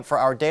signing up for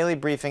our daily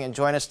briefing and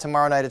join us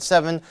tomorrow night at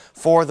 7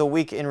 for the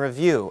Week in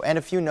Review. And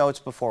a few notes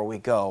before we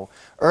go.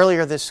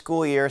 Earlier this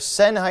school year,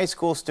 Senn High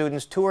School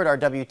students toured our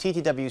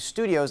WTTW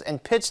studios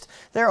and pitched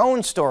their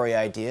own story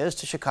ideas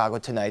to Chicago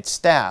Tonight's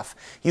staff.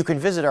 You can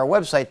visit our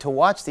website to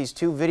watch these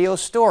 2 video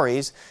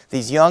stories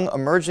these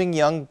emerging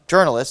young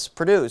journalists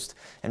produced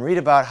and read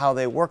about how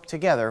they work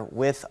together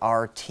with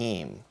our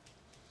team.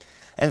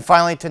 And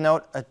finally,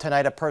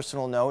 tonight, a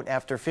personal note.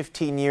 After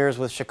 15 years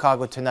with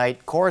Chicago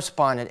Tonight,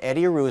 correspondent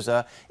Eddie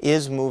Aruza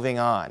is moving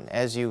on.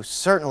 As you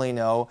certainly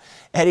know,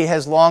 Eddie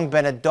has long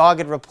been a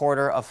dogged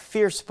reporter, a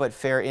fierce but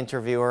fair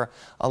interviewer,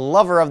 a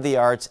lover of the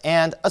arts,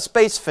 and a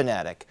space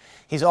fanatic.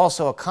 He's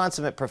also a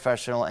consummate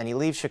professional, and he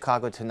leaves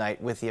Chicago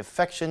Tonight with the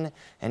affection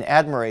and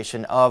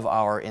admiration of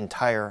our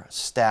entire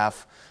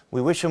staff. We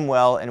wish him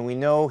well, and we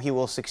know he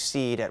will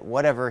succeed at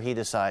whatever he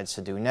decides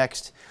to do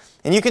next.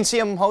 And you can see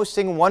him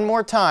hosting one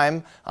more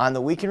time on the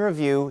Week in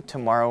Review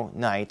tomorrow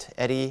night.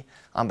 Eddie,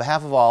 on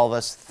behalf of all of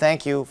us,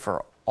 thank you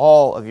for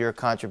all of your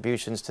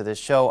contributions to this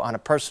show. On a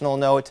personal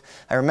note,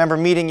 I remember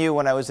meeting you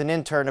when I was an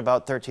intern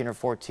about 13 or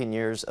 14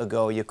 years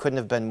ago. You couldn't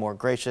have been more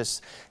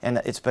gracious,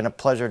 and it's been a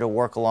pleasure to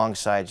work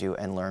alongside you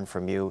and learn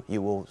from you.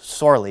 You will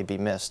sorely be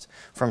missed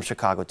from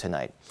Chicago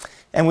Tonight.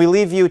 And we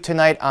leave you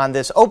tonight on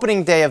this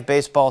opening day of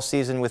baseball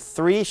season with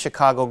 3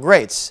 Chicago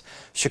greats.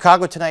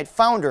 Chicago Tonight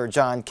founder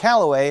John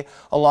Calloway,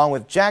 along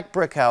with Jack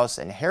Brickhouse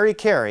and Harry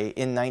Carey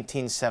in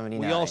 1979.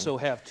 We also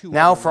have 2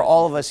 now for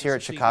all of us here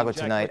at Chicago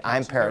Tonight,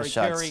 I'm Paris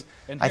Schutz.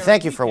 I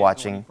thank you for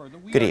watching.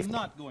 Good evening. We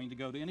are not going to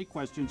go to any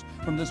questions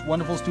from this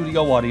wonderful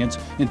studio audience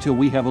until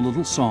we have a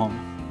little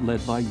song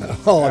led by you.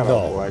 Oh,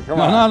 no. Come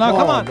on. No,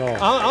 come on. No.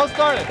 I'll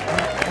start it. All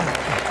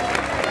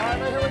right,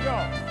 here we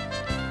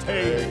go.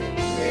 Take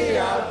me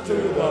out to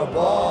the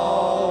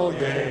ball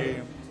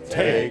game.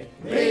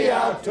 Take me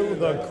out to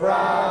the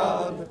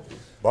crowd.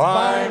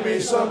 Buy me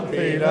some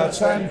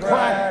peanuts and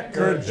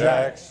Cracker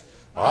Jacks.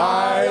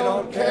 I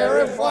don't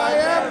care if I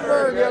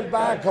ever get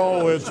back.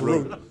 Oh, it's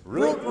root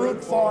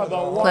for the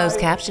white. Closed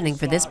captioning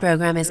for this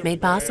program is made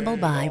possible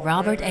by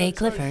Robert A.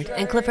 Clifford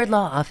and Clifford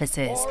Law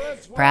Offices,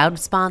 proud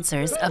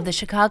sponsors of the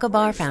Chicago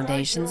Bar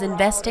Foundation's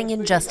Investing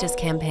in Justice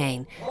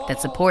campaign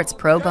that supports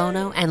pro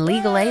bono and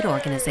legal aid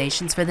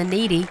organizations for the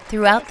needy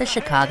throughout the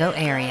Chicago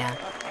area.